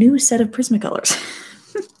be a new set of Prismacolors.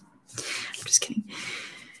 I'm just kidding.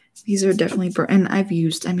 These are definitely, and I've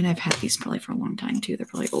used, I mean, I've had these probably for a long time too. They're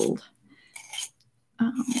probably old.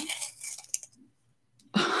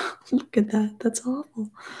 Look at that. That's awful.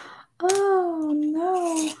 Oh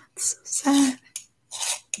no, it's so sad.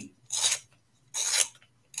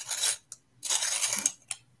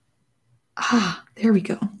 Ah, there we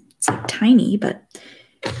go. It's like tiny, but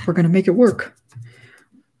we're going to make it work.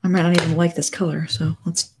 I might not even like this color, so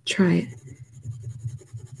let's try it.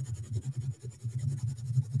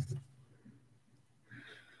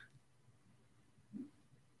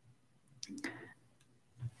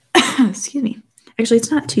 Excuse me. Actually,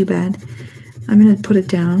 it's not too bad. I'm going to put it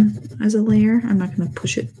down as a layer. I'm not going to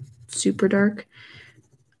push it super dark.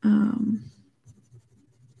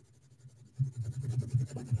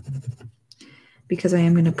 Because I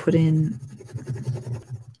am going to put in,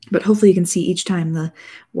 but hopefully you can see each time the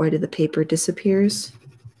white of the paper disappears.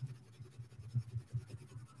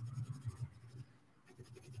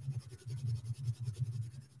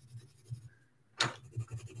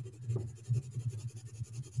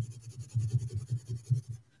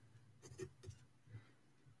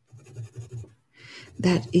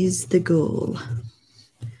 That is the goal.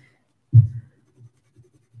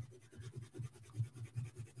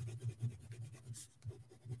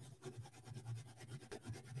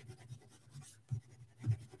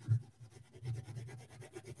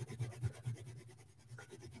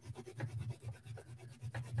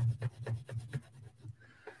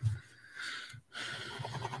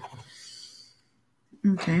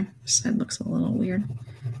 Okay, this side looks a little weird.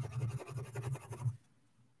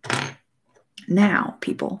 Now,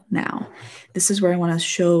 people, now, this is where I want to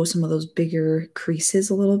show some of those bigger creases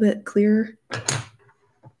a little bit clearer.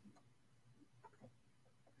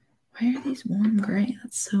 Why are these warm gray?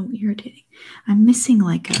 That's so irritating. I'm missing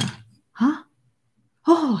like a, huh?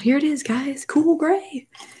 Oh, here it is, guys. Cool gray.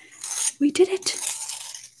 We did it.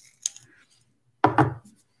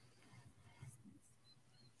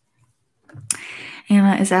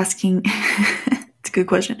 Anna is asking, it's a good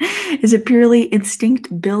question. Is it purely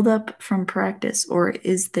instinct buildup from practice, or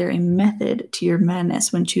is there a method to your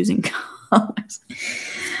madness when choosing colors?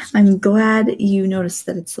 I'm glad you noticed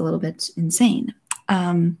that it's a little bit insane.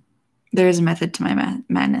 There is a method to my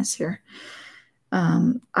madness here.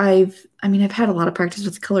 I've had a lot of practice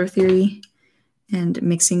with color theory and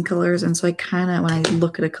mixing colors, and so I kind of, when I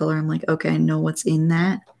look at a color, I'm like, okay, I know what's in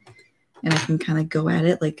that. And I can kind of go at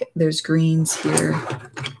it. Like there's greens here.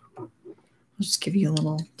 I'll just give you a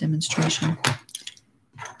little demonstration.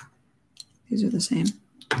 These are the same.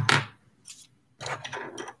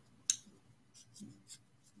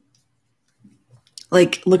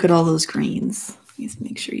 Like, look at all those greens. Let's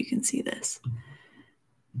make sure you can see this.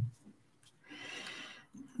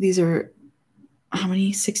 These are how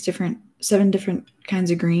many? 7 different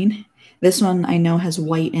kinds of green. This one I know has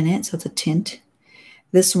white in it, so it's a tint.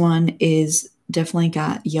 This one is definitely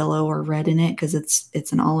got yellow or red in it because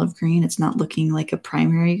it's an olive green. It's not looking like a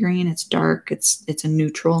primary green. It's dark. It's a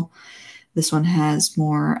neutral. This one has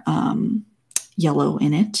more yellow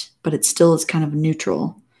in it, but it still is kind of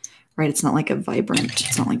neutral, right? It's not like a vibrant.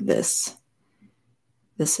 It's not like this.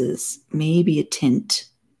 This is maybe a tint,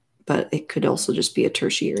 but it could also just be a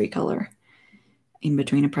tertiary color in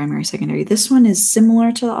between a primary, secondary. This one is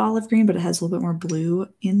similar to the olive green, but it has a little bit more blue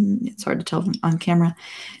in. It's hard to tell on camera.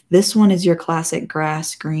 This one is your classic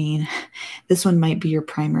grass green. This one might be your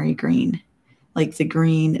primary green, like the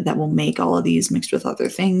green that will make all of these mixed with other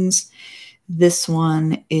things. This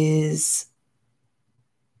one is,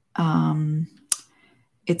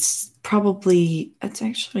 it's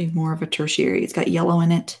actually more of a tertiary. It's got yellow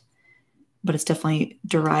in it, but it's definitely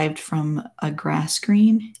derived from a grass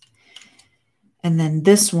green. And then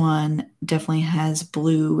this one definitely has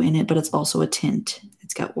blue in it, but it's also a tint.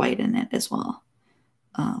 It's got white in it as well.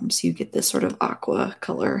 So you get this sort of aqua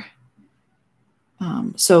color.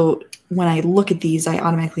 So when I look at these, I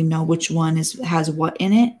automatically know which one has what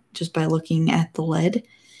in it just by looking at the lead.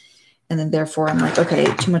 And then therefore I'm like,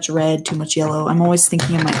 okay, too much red, too much yellow. I'm always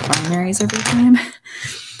thinking of my primaries every time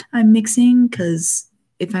I'm mixing, because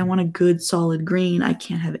if I want a good solid green, I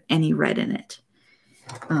can't have any red in it.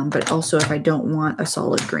 But also if I don't want a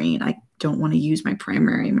solid green, I don't want to use my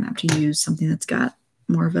primary. I'm going to have to use something that's got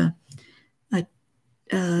more of a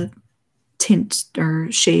tint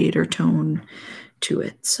or shade or tone to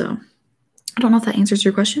it. So I don't know if that answers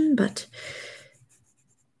your question, but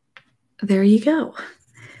there you go.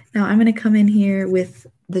 Now I'm going to come in here with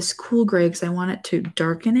this cool gray because I want it to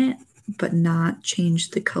darken it, but not change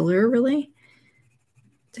the color really.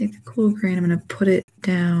 Take the cool gray and I'm going to put it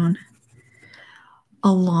down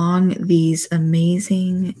along these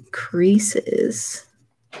amazing creases.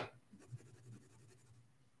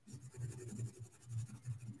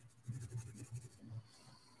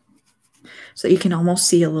 So you can almost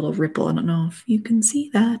see a little ripple. I don't know if you can see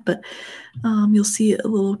that, but you'll see it a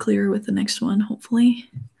little clearer with the next one, hopefully.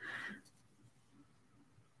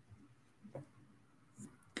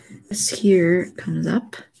 This here comes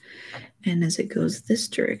up, and as it goes this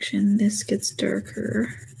direction, this gets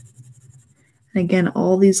darker. And again,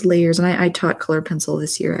 all these layers, and I taught color pencil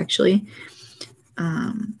this year, actually, at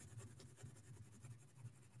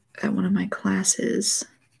one of my classes.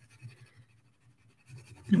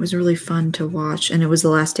 And it was really fun to watch, and it was the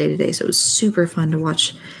last day today, so it was super fun to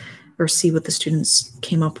watch or see what the students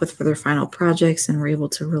came up with for their final projects, and were able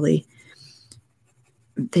to really,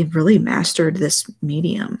 they really mastered this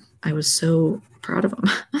medium. I was so proud of them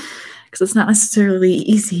because it's not necessarily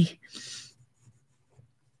easy.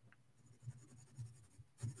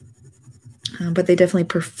 But they definitely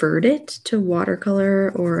preferred it to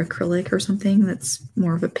watercolor or acrylic or something that's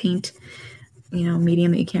more of a paint, you know,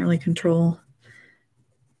 medium that you can't really control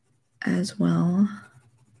as well.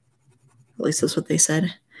 At least that's what they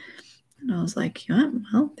said. And I was like, yeah,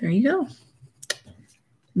 well, there you go.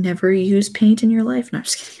 Never use paint in your life. No, I'm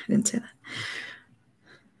just kidding. I didn't say that.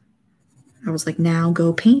 I was like, now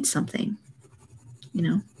go paint something. You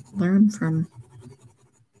know, learn from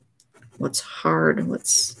what's hard,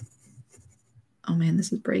 what's... Oh man,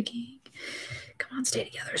 this is breaking. Come on, stay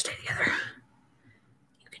together, stay together.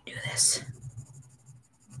 You can do this.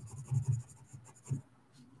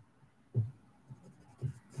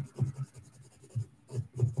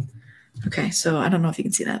 Okay, so I don't know if you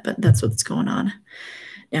can see that, but that's what's going on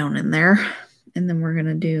down in there. And then we're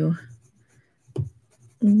gonna do a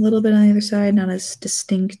little bit on the other side, not as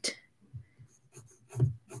distinct.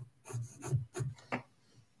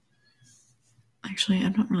 Actually,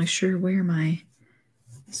 I'm not really sure where my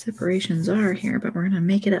separations are here, but we're gonna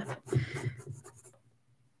make it up.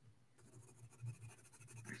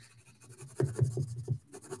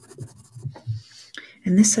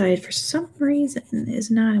 And this side, for some reason, is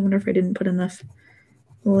not. I wonder if I didn't put enough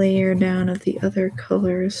layer down of the other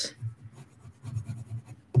colors.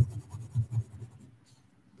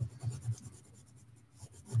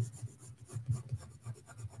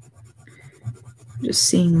 Just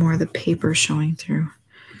seeing more of the paper showing through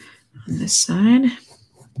on this side.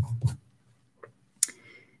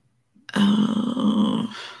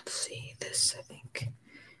 Oh, let's see. This, I think,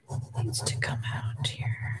 needs to come out here.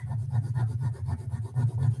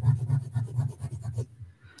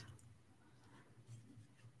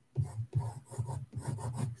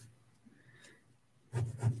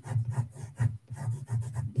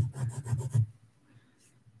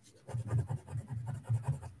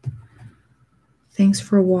 Thanks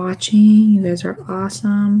for watching. You guys are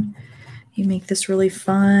awesome. You make this really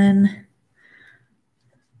fun.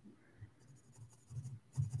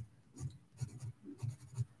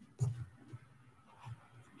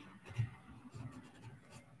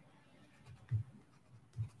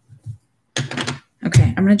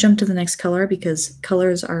 Okay, I'm going to jump to the next color because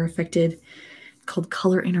colors are affected, called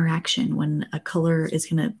color interaction, when a color is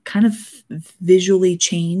going to kind of visually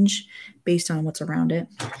change based on what's around it.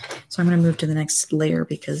 So I'm going to move to the next layer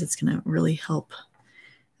because it's going to really help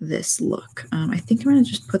this look. I think I'm going to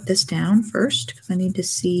just put this down first because I need to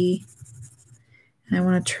see, and I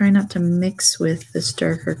want to try not to mix with this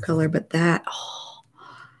darker color, but that, oh,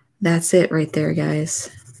 that's it right there, guys.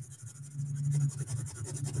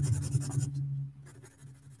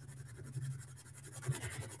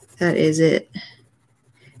 That is it.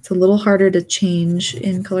 It's a little harder to change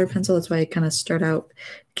in color pencil. That's why I kind of start out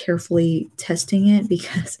carefully testing it,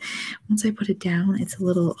 because once I put it down, it's a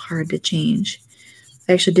little hard to change.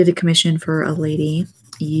 I actually did a commission for a lady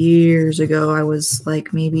years ago. I was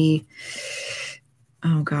like maybe,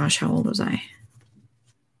 oh gosh, how old was I?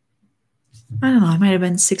 I don't know. I might have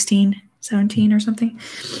been 16, 17 or something.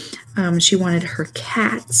 She wanted her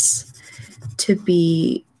cats to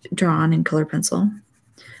be drawn in color pencil.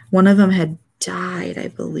 One of them had died, I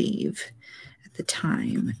believe, at the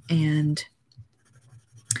time. And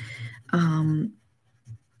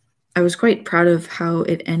I was quite proud of how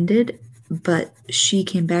it ended, But she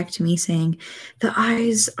came back to me saying the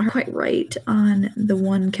eyes aren't quite right on the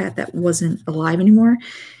one cat that wasn't alive anymore.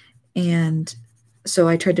 And so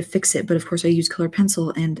I tried to fix it, but of course I used colored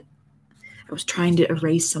pencil, and I was trying to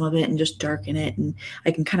erase some of it and just darken it. And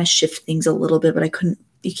I can kind of shift things a little bit, but I couldn't,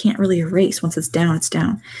 you can't really erase. Once it's down, it's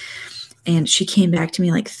down. And she came back to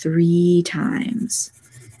me like 3 times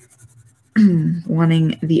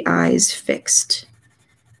wanting the eyes fixed.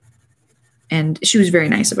 And she was very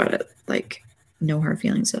nice about it. Like, no hard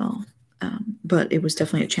feelings at all. But it was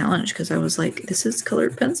definitely a challenge because I was like, this is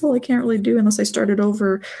colored pencil. I can't really do unless I started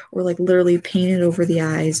over or like literally painted over the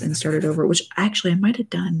eyes and started over, which actually I might have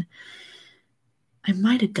done. I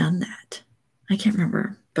might have done that. I can't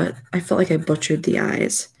remember, but I felt like I butchered the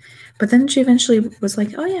eyes. But then she eventually was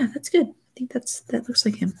like, oh yeah, that's good. I think that looks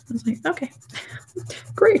like him. I was like, okay,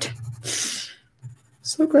 great.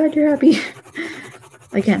 So glad you're happy.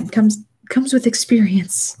 Again, comes with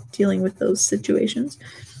experience dealing with those situations.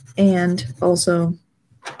 And also,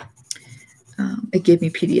 it gave me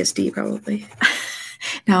PTSD probably.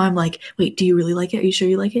 Now I'm like, wait, do you really like it? Are you sure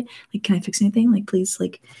you like it? Like, can I fix anything? Like, please,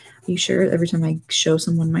 like, are you sure? Every time I show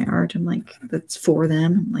someone my art, I'm like, that's for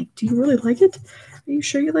them. I'm like, do you really like it? Are you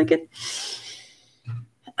sure you like it?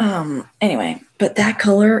 Anyway, but that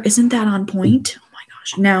color, isn't that on point? Oh my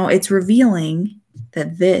gosh. Now it's revealing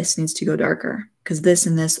that this needs to go darker because this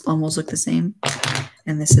and this almost look the same.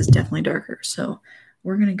 And this is definitely darker. So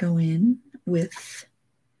we're going to go in with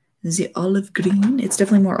the olive green. It's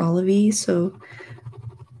definitely more olivey. So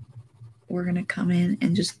we're going to come in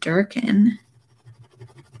and just darken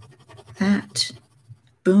that.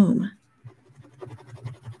 Boom.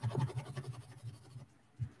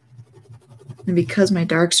 And because my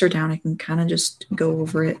darks are down, I can kind of just go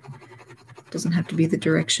over it. It doesn't have to be the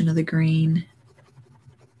direction of the green,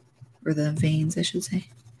 or the veins, I should say.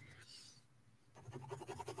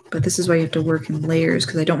 But this is why you have to work in layers,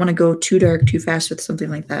 because I don't want to go too dark too fast with something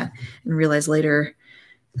like that and realize later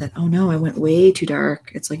that, oh no, I went way too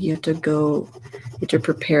dark. It's like you have to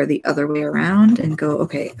prepare the other way around and go,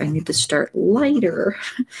 okay, I need to start lighter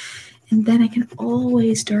and then I can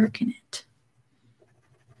always darken it.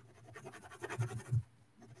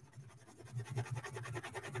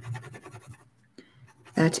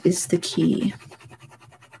 That is the key.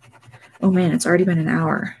 Oh man, it's already been an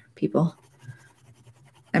hour, people.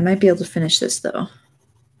 I might be able to finish this though.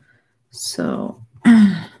 So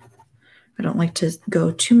I don't like to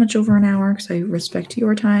go too much over an hour because I respect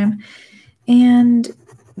your time. And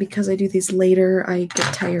because I do these later, I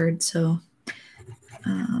get tired. So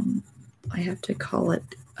I have to call it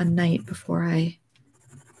a night before I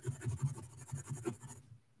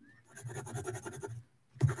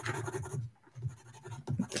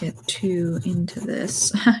get too into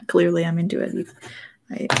this. Clearly I'm into it.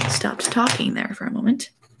 I stopped talking there for a moment.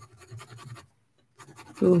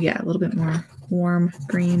 Oh yeah, a little bit more warm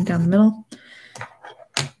green down the middle.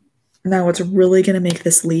 Now what's really going to make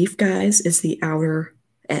this leaf, guys, is the outer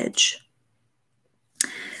edge.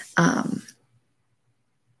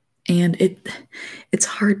 And it's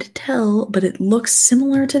hard to tell, but it looks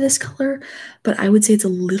similar to this color, but I would say it's a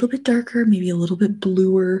little bit darker, maybe a little bit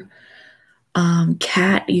bluer.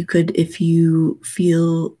 Cat, you could, if you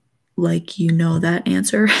feel like you know that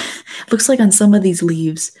answer. Looks like on some of these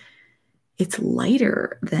leaves, it's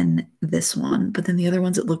lighter than this one, but then the other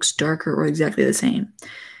ones, it looks darker or exactly the same.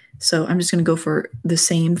 So I'm just going to go for the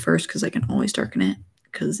same first because I can always darken it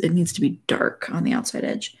because it needs to be dark on the outside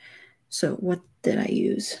edge. So what did I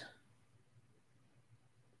use?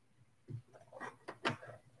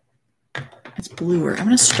 It's bluer. I'm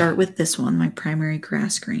going to start with this one, my primary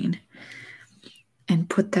grass green, and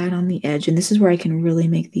put that on the edge. And this is where I can really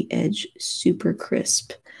make the edge super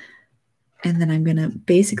crisp. And then I'm going to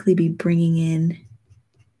basically be bringing in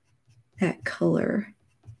that color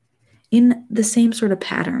in the same sort of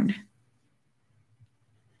pattern.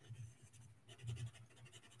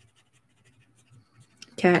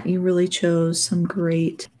 Kat, you really chose some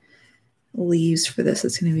great leaves for this.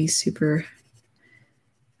 It's going to be super,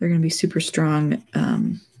 they're going to be super strong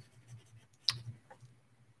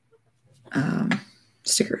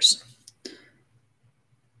stickers.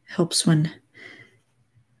 Helps when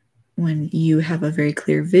you have a very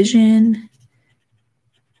clear vision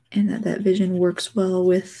and that vision works well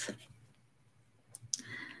with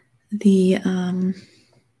the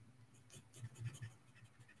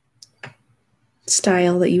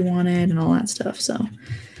style that you wanted and all that stuff. So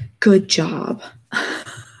good job.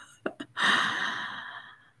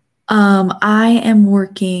 I am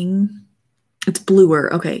working, it's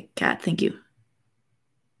bluer. Okay, Kat, thank you.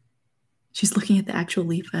 She's looking at the actual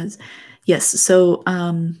leaf as, yes. So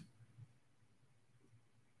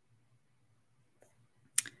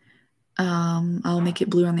I'll make it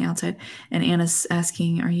blue on the outside. And Anna's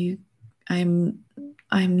asking, I'm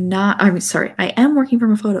sorry, I am working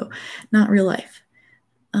from a photo, not real life.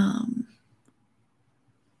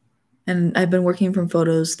 And I've been working from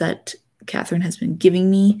photos that Katherine has been giving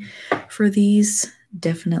me for these,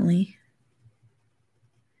 definitely.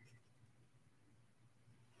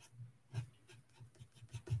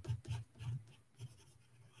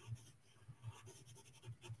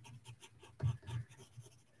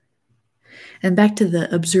 And back to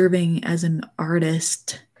the observing as an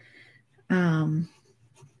artist, you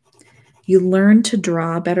learn to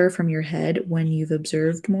draw better from your head when you've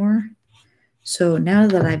observed more. So now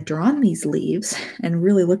that I've drawn these leaves and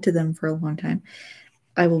really looked at them for a long time,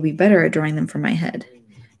 I will be better at drawing them from my head.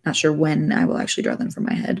 Not sure when I will actually draw them from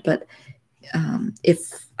my head, but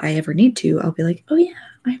if I ever need to, I'll be like, oh yeah,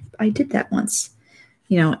 I did that once.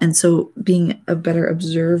 You know, and so being a better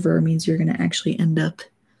observer means you're going to actually end up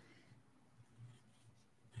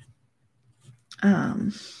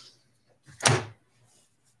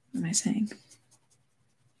what am I saying?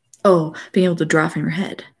 Oh, being able to draw from your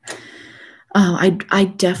head.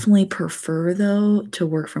 I definitely prefer though to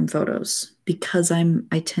work from photos because I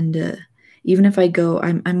tend to, even if I go,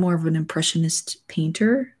 I'm more of an impressionist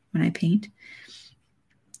painter when I paint,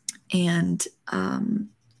 and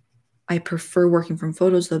I prefer working from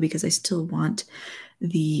photos though because I still want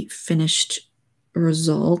the finished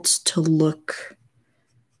result to look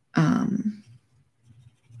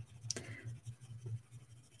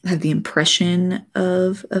have the impression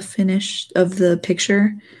of a finish of the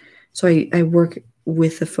picture. So I work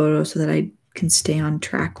with the photo so that I can stay on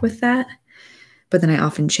track with that. But then I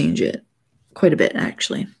often change it quite a bit,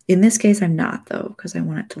 actually. In this case, I'm not, though, because I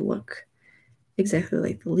want it to look exactly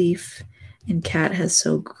like the leaf. And Kat has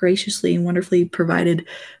so graciously and wonderfully provided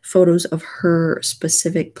photos of her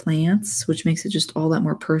specific plants, which makes it just all that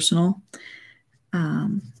more personal.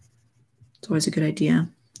 It's always a good idea.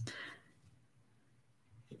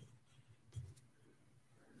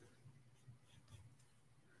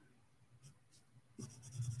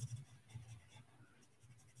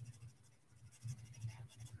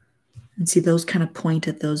 And see, those kind of point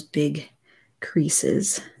at those big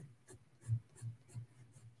creases,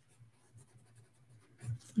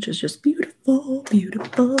 which is just beautiful,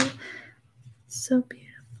 beautiful. So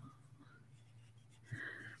beautiful.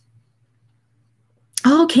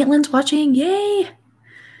 Oh, Caitlin's watching. Yay.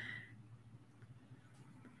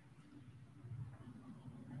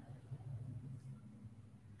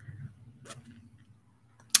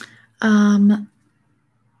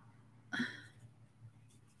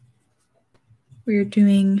 We're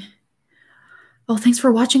doing, oh, thanks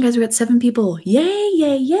for watching, guys. We got 7 people. Yay,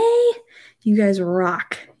 yay, yay. You guys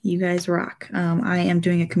rock. You guys rock. I am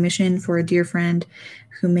doing a commission for a dear friend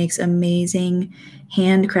who makes amazing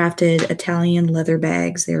handcrafted Italian leather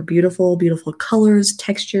bags. They're beautiful, beautiful colors,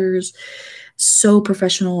 textures, so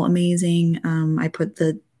professional, amazing. I put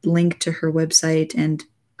the link to her website and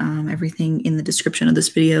everything in the description of this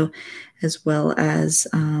video, as well as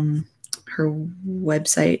her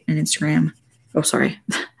website and Instagram. Oh, sorry.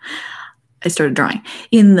 I started drawing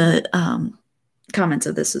in the comments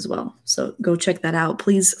of this as well. So go check that out.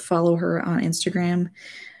 Please follow her on Instagram.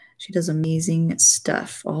 She does amazing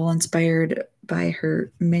stuff, all inspired by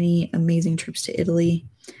her many amazing trips to Italy.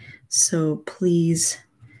 So please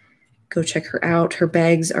go check her out. Her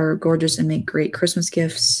bags are gorgeous and make great Christmas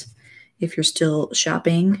gifts if you're still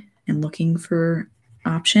shopping and looking for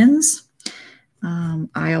options.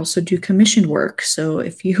 I also do commission work. So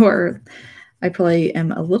if you are, I probably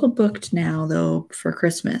am a little booked now, though, for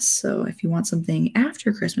Christmas. So if you want something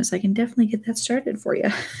after Christmas, I can definitely get that started for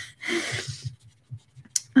you.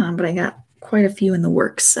 But I got quite a few in the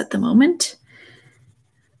works at the moment.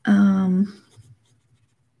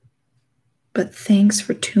 But thanks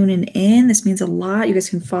for tuning in. This means a lot. You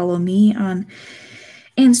guys can follow me on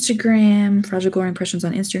Instagram, Fragile Glory Impressions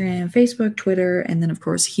on Instagram, Facebook, Twitter, and then, of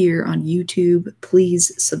course, here on YouTube.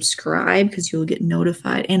 Please subscribe because you'll get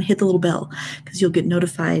notified, and hit the little bell because you'll get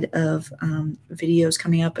notified of videos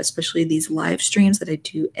coming up, especially these live streams that I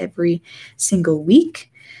do every single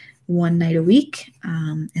week, one night a week.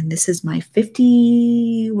 And this is my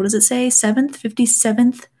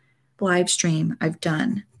 57th live stream I've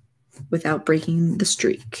done without breaking the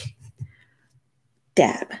streak.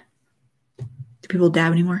 Dab. Do people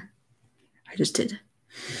dab anymore? I just did.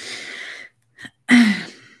 I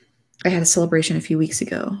had a celebration a few weeks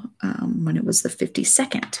ago when it was the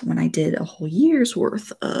 52nd, when I did a whole year's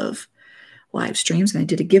worth of live streams, and I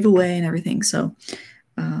did a giveaway and everything. So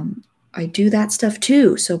I do that stuff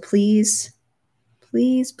too. So please,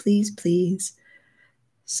 please, please, please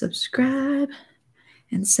subscribe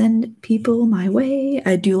and send people my way.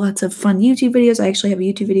 I do lots of fun YouTube videos. I actually have a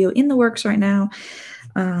YouTube video in the works right now.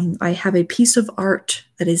 I have a piece of art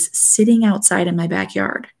that is sitting outside in my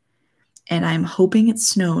backyard, and I'm hoping it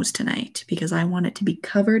snows tonight because I want it to be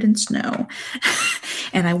covered in snow.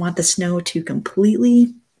 And I want the snow to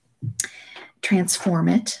completely transform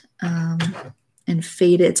it and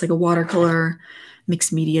fade it. It's like a watercolor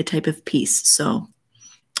mixed media type of piece. So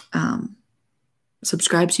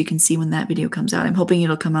subscribe so you can see when that video comes out. I'm hoping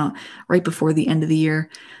it'll come out right before the end of the year.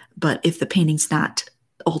 But if the painting's not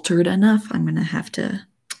altered enough, I'm going to have to,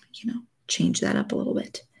 change that up a little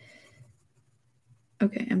bit.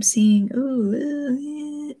 Okay, I'm seeing,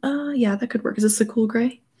 yeah, that could work. Is this the cool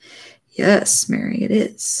gray? Yes, Mary, it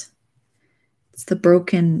is. It's the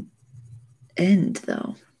broken end,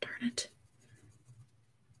 though. Darn it.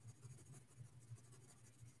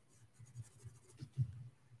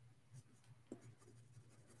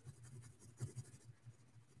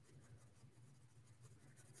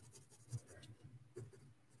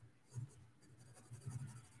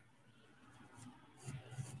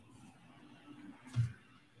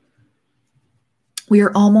 We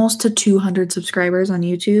are almost to 200 subscribers on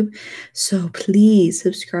YouTube, so please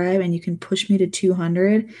subscribe and you can push me to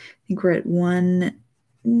 200. I think we're at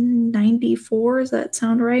 194. Does that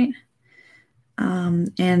sound right?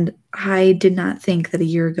 And I did not think that a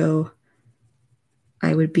year ago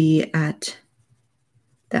I would be at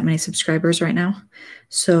that many subscribers right now.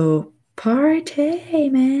 So party,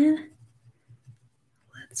 man.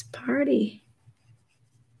 Let's party.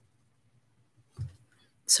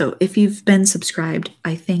 So if you've been subscribed,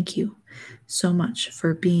 I thank you so much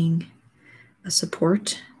for being a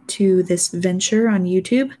support to this venture on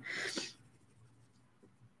YouTube.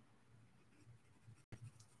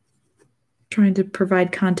 Trying to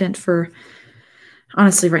provide content for,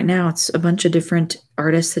 honestly, right now, it's a bunch of different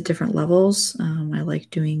artists at different levels. I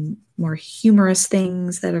like doing more humorous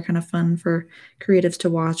things that are kind of fun for creatives to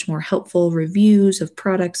watch, more helpful reviews of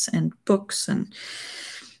products and books and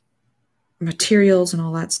materials and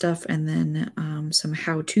all that stuff, and then some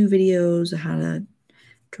how-to videos, how to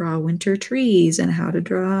draw winter trees and how to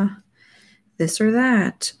draw this or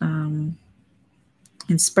that,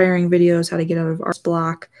 inspiring videos, how to get out of art's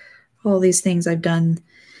block, all these things I've done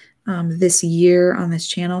this year on this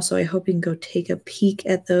channel, so I hope you can go take a peek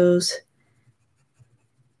at those,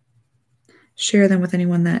 share them with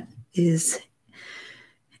anyone that is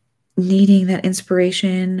needing that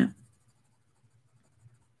inspiration.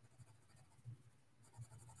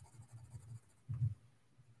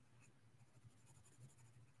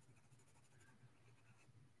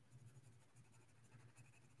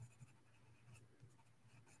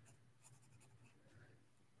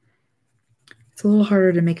 It's a little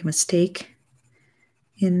harder to make a mistake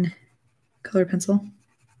in color pencil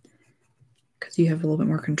because you have a little bit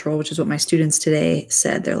more control, which is what my students today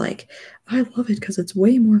said. They're like, I love it because it's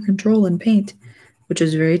way more control in paint, which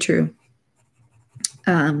is very true.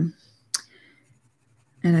 And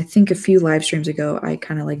I think a few live streams ago, I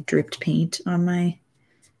kind of like dripped paint on my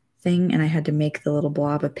thing, and I had to make the little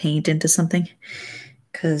blob of paint into something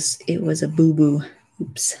because it was a boo-boo.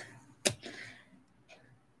 Oops.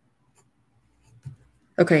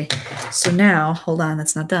 Okay, so now, hold on,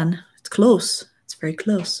 that's not done. It's close. It's very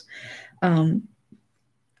close. I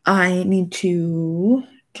need to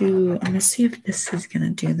I'm going to see if this is going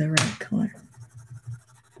to do the right color.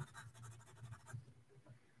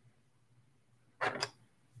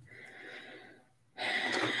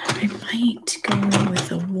 I might go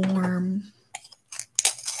with a warm.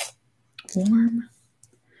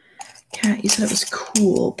 Cat, you said it was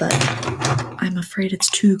cool, but I'm afraid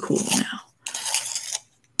it's too cool now.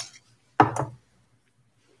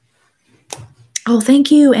 Oh, thank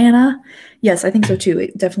you, Anna. Yes, I think so too.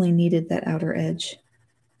 It definitely needed that outer edge.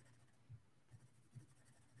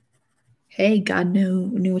 Hey, God knew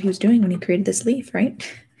what he was doing when he created this leaf, right?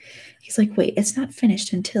 He's like, wait, it's not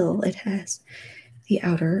finished until it has the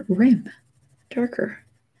outer rim darker.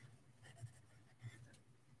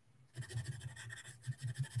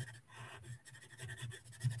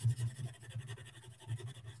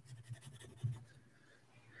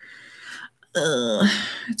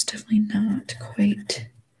 It's definitely not quite.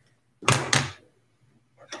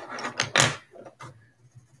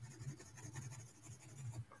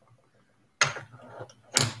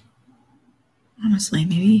 Honestly,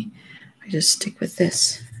 maybe I just stick with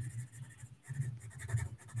this.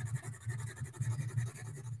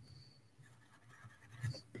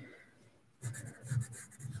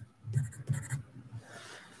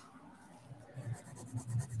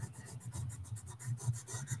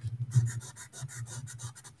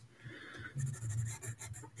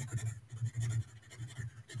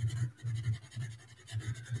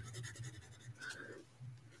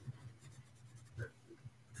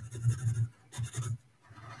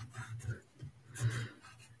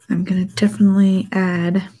 I'm going to definitely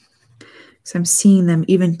add, because I'm seeing them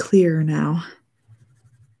even clearer now,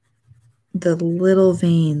 the little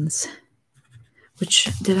veins, which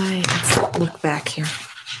let's look back here.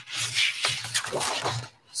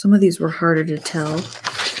 Some of these were harder to tell,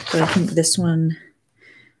 but I think this one,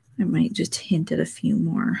 I might just hint at a few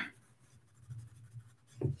more.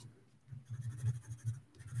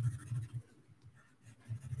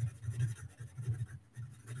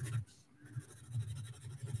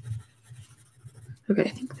 Okay, I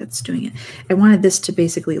think that's doing it. I wanted this to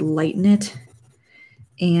basically lighten it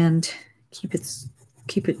and keep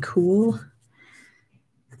it cool.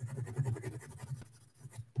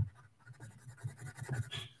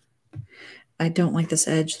 I don't like this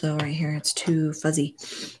edge though right here. It's too fuzzy,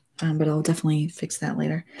 but I'll definitely fix that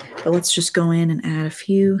later. But let's just go in and add a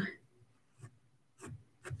few.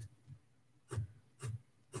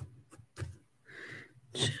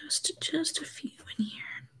 Just a few in here.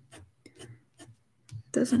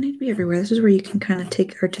 Doesn't need to be everywhere. This is where you can kind of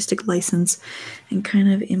take artistic license and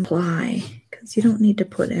kind of imply, because you don't need to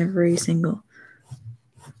put every single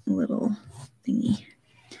little thingy.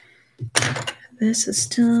 This is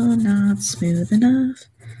still not smooth enough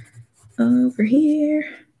over here.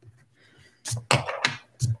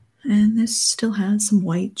 And this still has some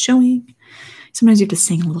white showing. Sometimes you have to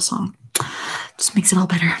sing a little song. Just makes it all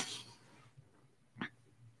better.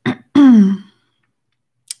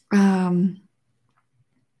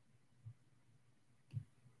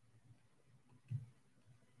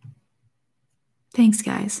 Thanks,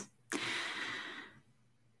 guys.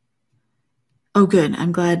 Oh, good.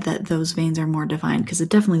 I'm glad that those veins are more defined because it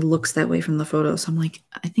definitely looks that way from the photo. So I'm like,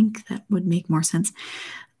 I think that would make more sense.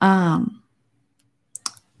 Do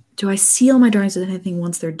I seal my drawings with anything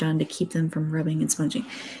once they're done to keep them from rubbing and smudging?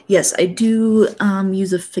 Yes, I do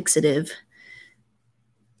use a fixative,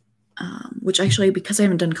 which actually, because I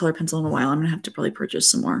haven't done color pencil in a while, I'm going to have to probably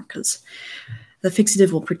purchase some more because the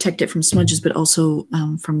fixative will protect it from smudges, but also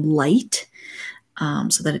from light.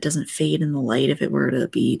 So that it doesn't fade in the light if it were to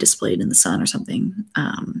be displayed in the sun or something,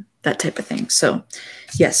 that type of thing. So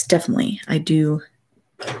yes, definitely. I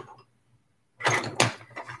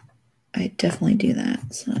definitely do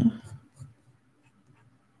that. So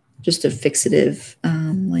just a fixative,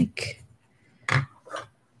 like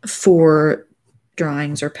for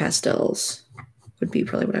drawings or pastels would be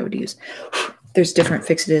probably what I would use. There's different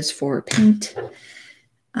fixatives for paint,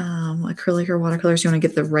 acrylic or watercolors. You want to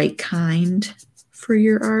get the right kind for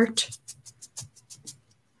your art.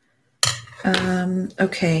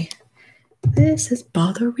 Okay, this is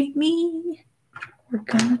bothering me. We're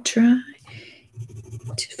gonna try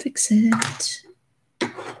to fix it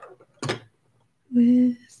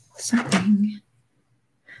with something.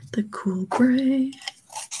 The cool gray.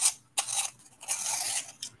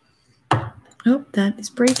 Oh, that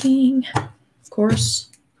is breaking. Of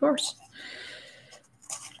course, of course.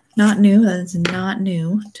 Not new. That is not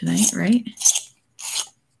new tonight, right?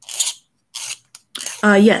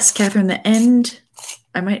 Yes, Catherine, the end,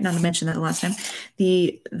 I might not have mentioned that the last time.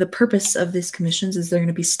 The purpose of these commissions is they're going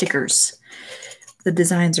to be stickers. The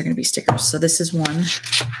designs are going to be stickers. So this is one.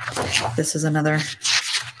 This is another.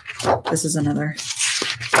 This is another.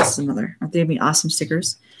 This is another. Aren't they going to be awesome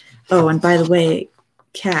stickers? Oh, and by the way,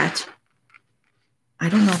 Kat, I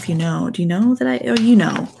don't know if you know. Do you know that you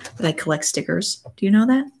know that I collect stickers. Do you know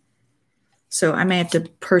that? So I may have to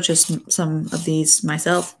purchase some of these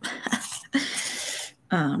myself.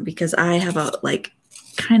 Because I have a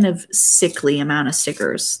kind of sickly amount of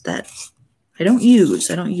stickers that I don't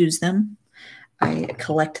use. I don't use them. I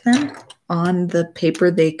collect them on the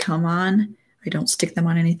paper they come on. I don't stick them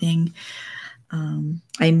on anything.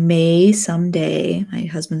 I may someday, my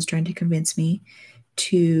husband's trying to convince me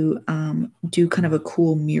to do kind of a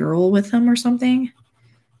cool mural with them or something.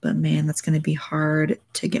 But man, that's going to be hard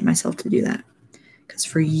to get myself to do that. Because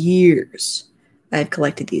for years, I've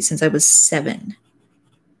collected these since I was 7.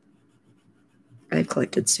 I've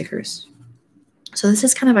collected stickers. So this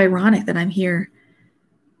is kind of ironic that I'm here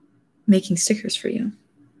making stickers for you.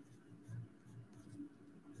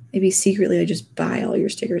 Maybe secretly I just buy all your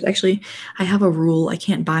stickers. Actually, I have a rule. I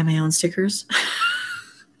can't buy my own stickers.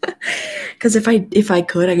 Because if I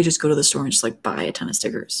could, I could just go to the store and just buy a ton of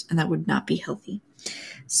stickers. And that would not be healthy.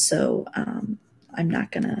 So I'm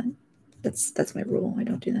not gonna, that's my rule. I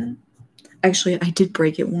don't do that. Actually, I did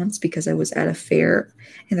break it once because I was at a fair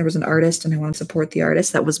and there was an artist and I wanted to support the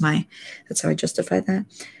artist. That's how I justified that.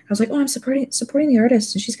 I was like, oh, I'm supporting the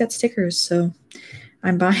artist and she's got stickers. So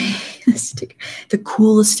I'm buying a sticker. The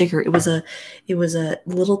coolest sticker. It was a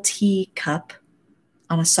little tea cup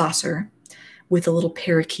on a saucer with a little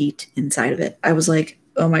parakeet inside of it. I was like,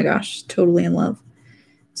 oh my gosh, totally in love.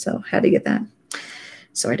 So had to get that.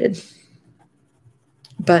 So I did.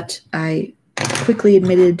 But I quickly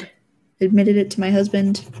admitted it to my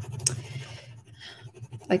husband.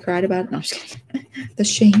 I cried about it. No, I'm just kidding. The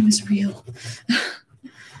shame is real.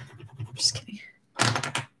 I'm just kidding.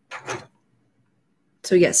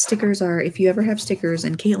 So yes, stickers are, if you ever have stickers,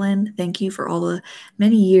 and Caitlin, thank you for all the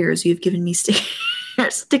many years you've given me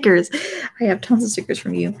stickers. I have tons of stickers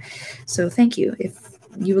from you. So thank you. If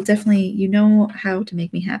you will definitely, you know how to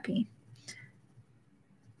make me happy.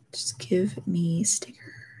 Just give me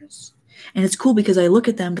stickers. And it's cool because I look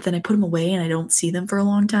at them, but then I put them away and I don't see them for a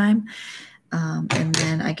long time. And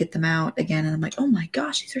then I get them out again and I'm like, oh my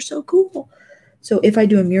gosh, these are so cool. So if I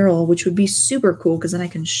do a mural, which would be super cool because then I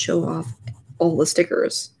can show off all the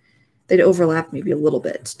stickers. They'd overlap maybe a little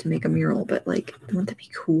bit to make a mural, but like, wouldn't that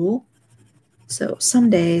be cool? So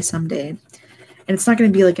someday. And it's not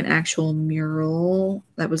going to be like an actual mural.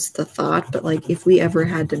 That was the thought. But like if we ever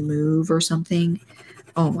had to move or something,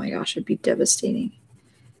 oh my gosh, it'd be devastating.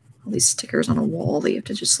 All these stickers on a wall that you have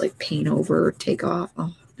to just like paint over, take off.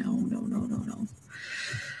 Oh, no.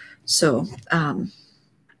 So,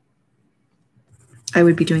 I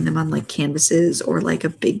would be doing them on like canvases or like a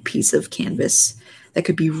big piece of canvas that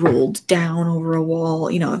could be rolled down over a wall.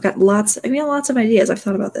 You know, I've got lots of ideas. I've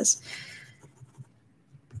thought about this.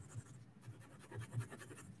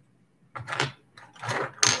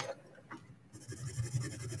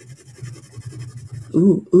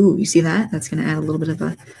 Ooh, you see that? That's going to add a little bit of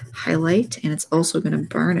a highlight, and it's also going to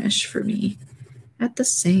burnish for me at the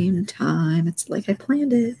same time. It's like I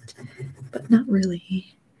planned it, but not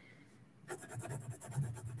really.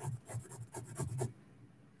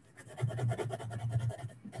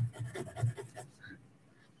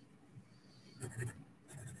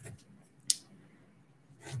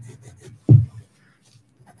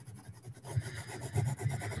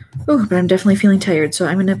 Oh, but I'm definitely feeling tired, so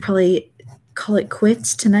I'm going to probably call it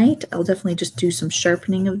quits tonight. I'll definitely just do some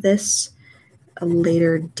sharpening of this a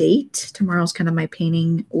later date. Tomorrow's kind of my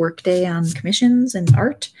painting work day on commissions and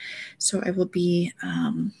art, so I will be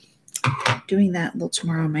doing that a little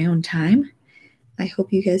tomorrow on my own time. I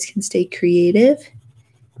hope you guys can stay creative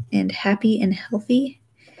and happy and healthy.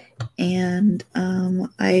 And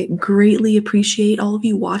I greatly appreciate all of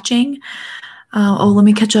you watching. Let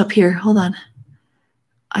me catch up here. Hold on.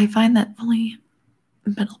 I find that only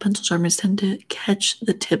metal pencil sharpeners tend to catch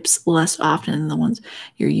the tips less often than the ones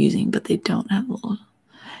you're using, but they don't have a little.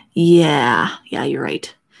 Yeah, you're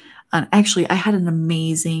right. Actually, I had an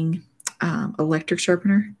amazing electric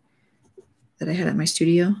sharpener that I had at my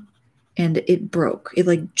studio, and it broke. It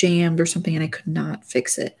like jammed or something, and I could not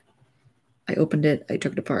fix it. I opened it. I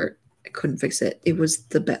took it apart. I couldn't fix it. It was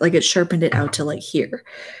the best. Like it sharpened it out to like here.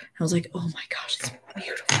 I was like, oh my gosh, it's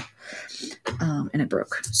beautiful. And it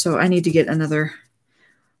broke. So I need to get another.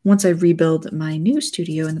 Once I rebuild my new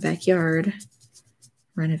studio in the backyard,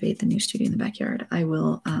 renovate the new studio in the backyard, I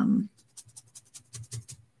will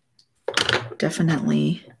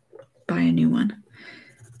definitely buy a new one.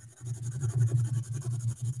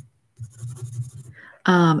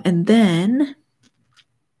 And then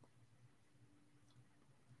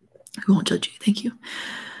I won't judge you. Thank you.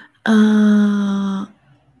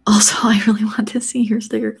 Also, I really want to see your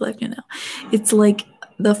sticker collection now. It's like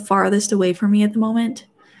the farthest away from me at the moment.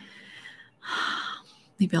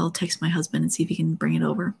 Maybe I'll text my husband and see if he can bring it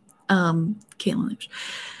over. Caitlin.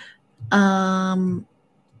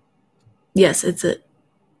 Yes, it's a.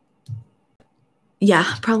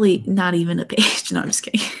 Yeah, probably not even a page. No, I'm just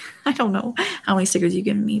kidding. I don't know how many stickers you've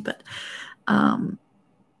given me, but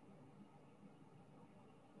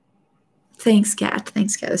thanks, Kat.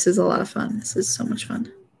 Thanks, Kat. This is a lot of fun. This is so much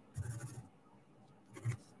fun.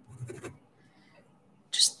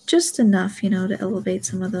 Just enough, you know, to elevate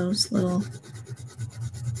some of those little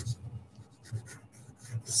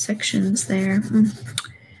sections there.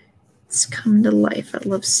 It's come to life. I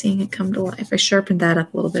love seeing it come to life. I sharpened that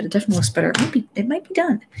up a little bit. It definitely looks better. It might be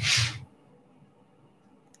done.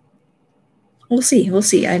 We'll see. We'll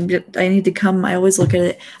see. I need to come. I always look at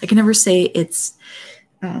it. I can never say it's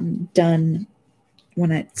done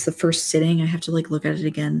when it's the first sitting. I have to like look at it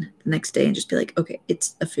again the next day and just be like, okay,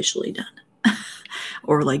 it's officially done.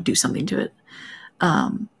 Or like do something to it.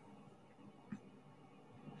 Oh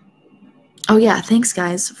yeah, thanks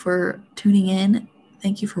guys for tuning in.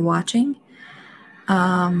 Thank you for watching.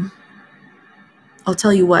 I'll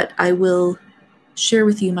tell you what, I will share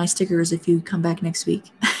with you my stickers if you come back next week.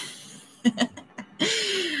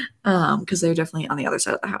 Because they're definitely on the other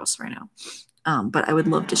side of the house right now. But I would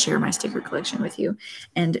love to share my sticker collection with you.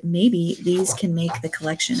 And maybe these can make the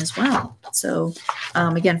collection as well. So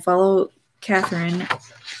again, follow Katherine,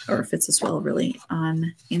 or PfitzSewSwell really,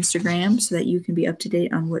 on Instagram so that you can be up to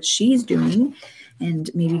date on what she's doing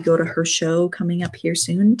and maybe go to her show coming up here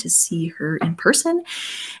soon to see her in person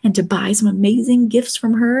and to buy some amazing gifts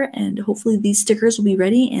from her. And hopefully these stickers will be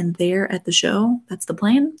ready and there at the show. That's the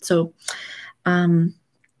plan. So I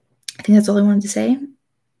think that's all I wanted to say.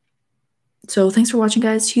 So thanks for watching,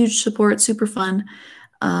 guys. Huge support, super fun.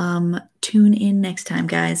 Tune in next time,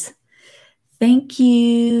 guys. Thank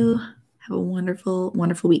you. Have a wonderful,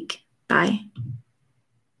 wonderful week. Bye.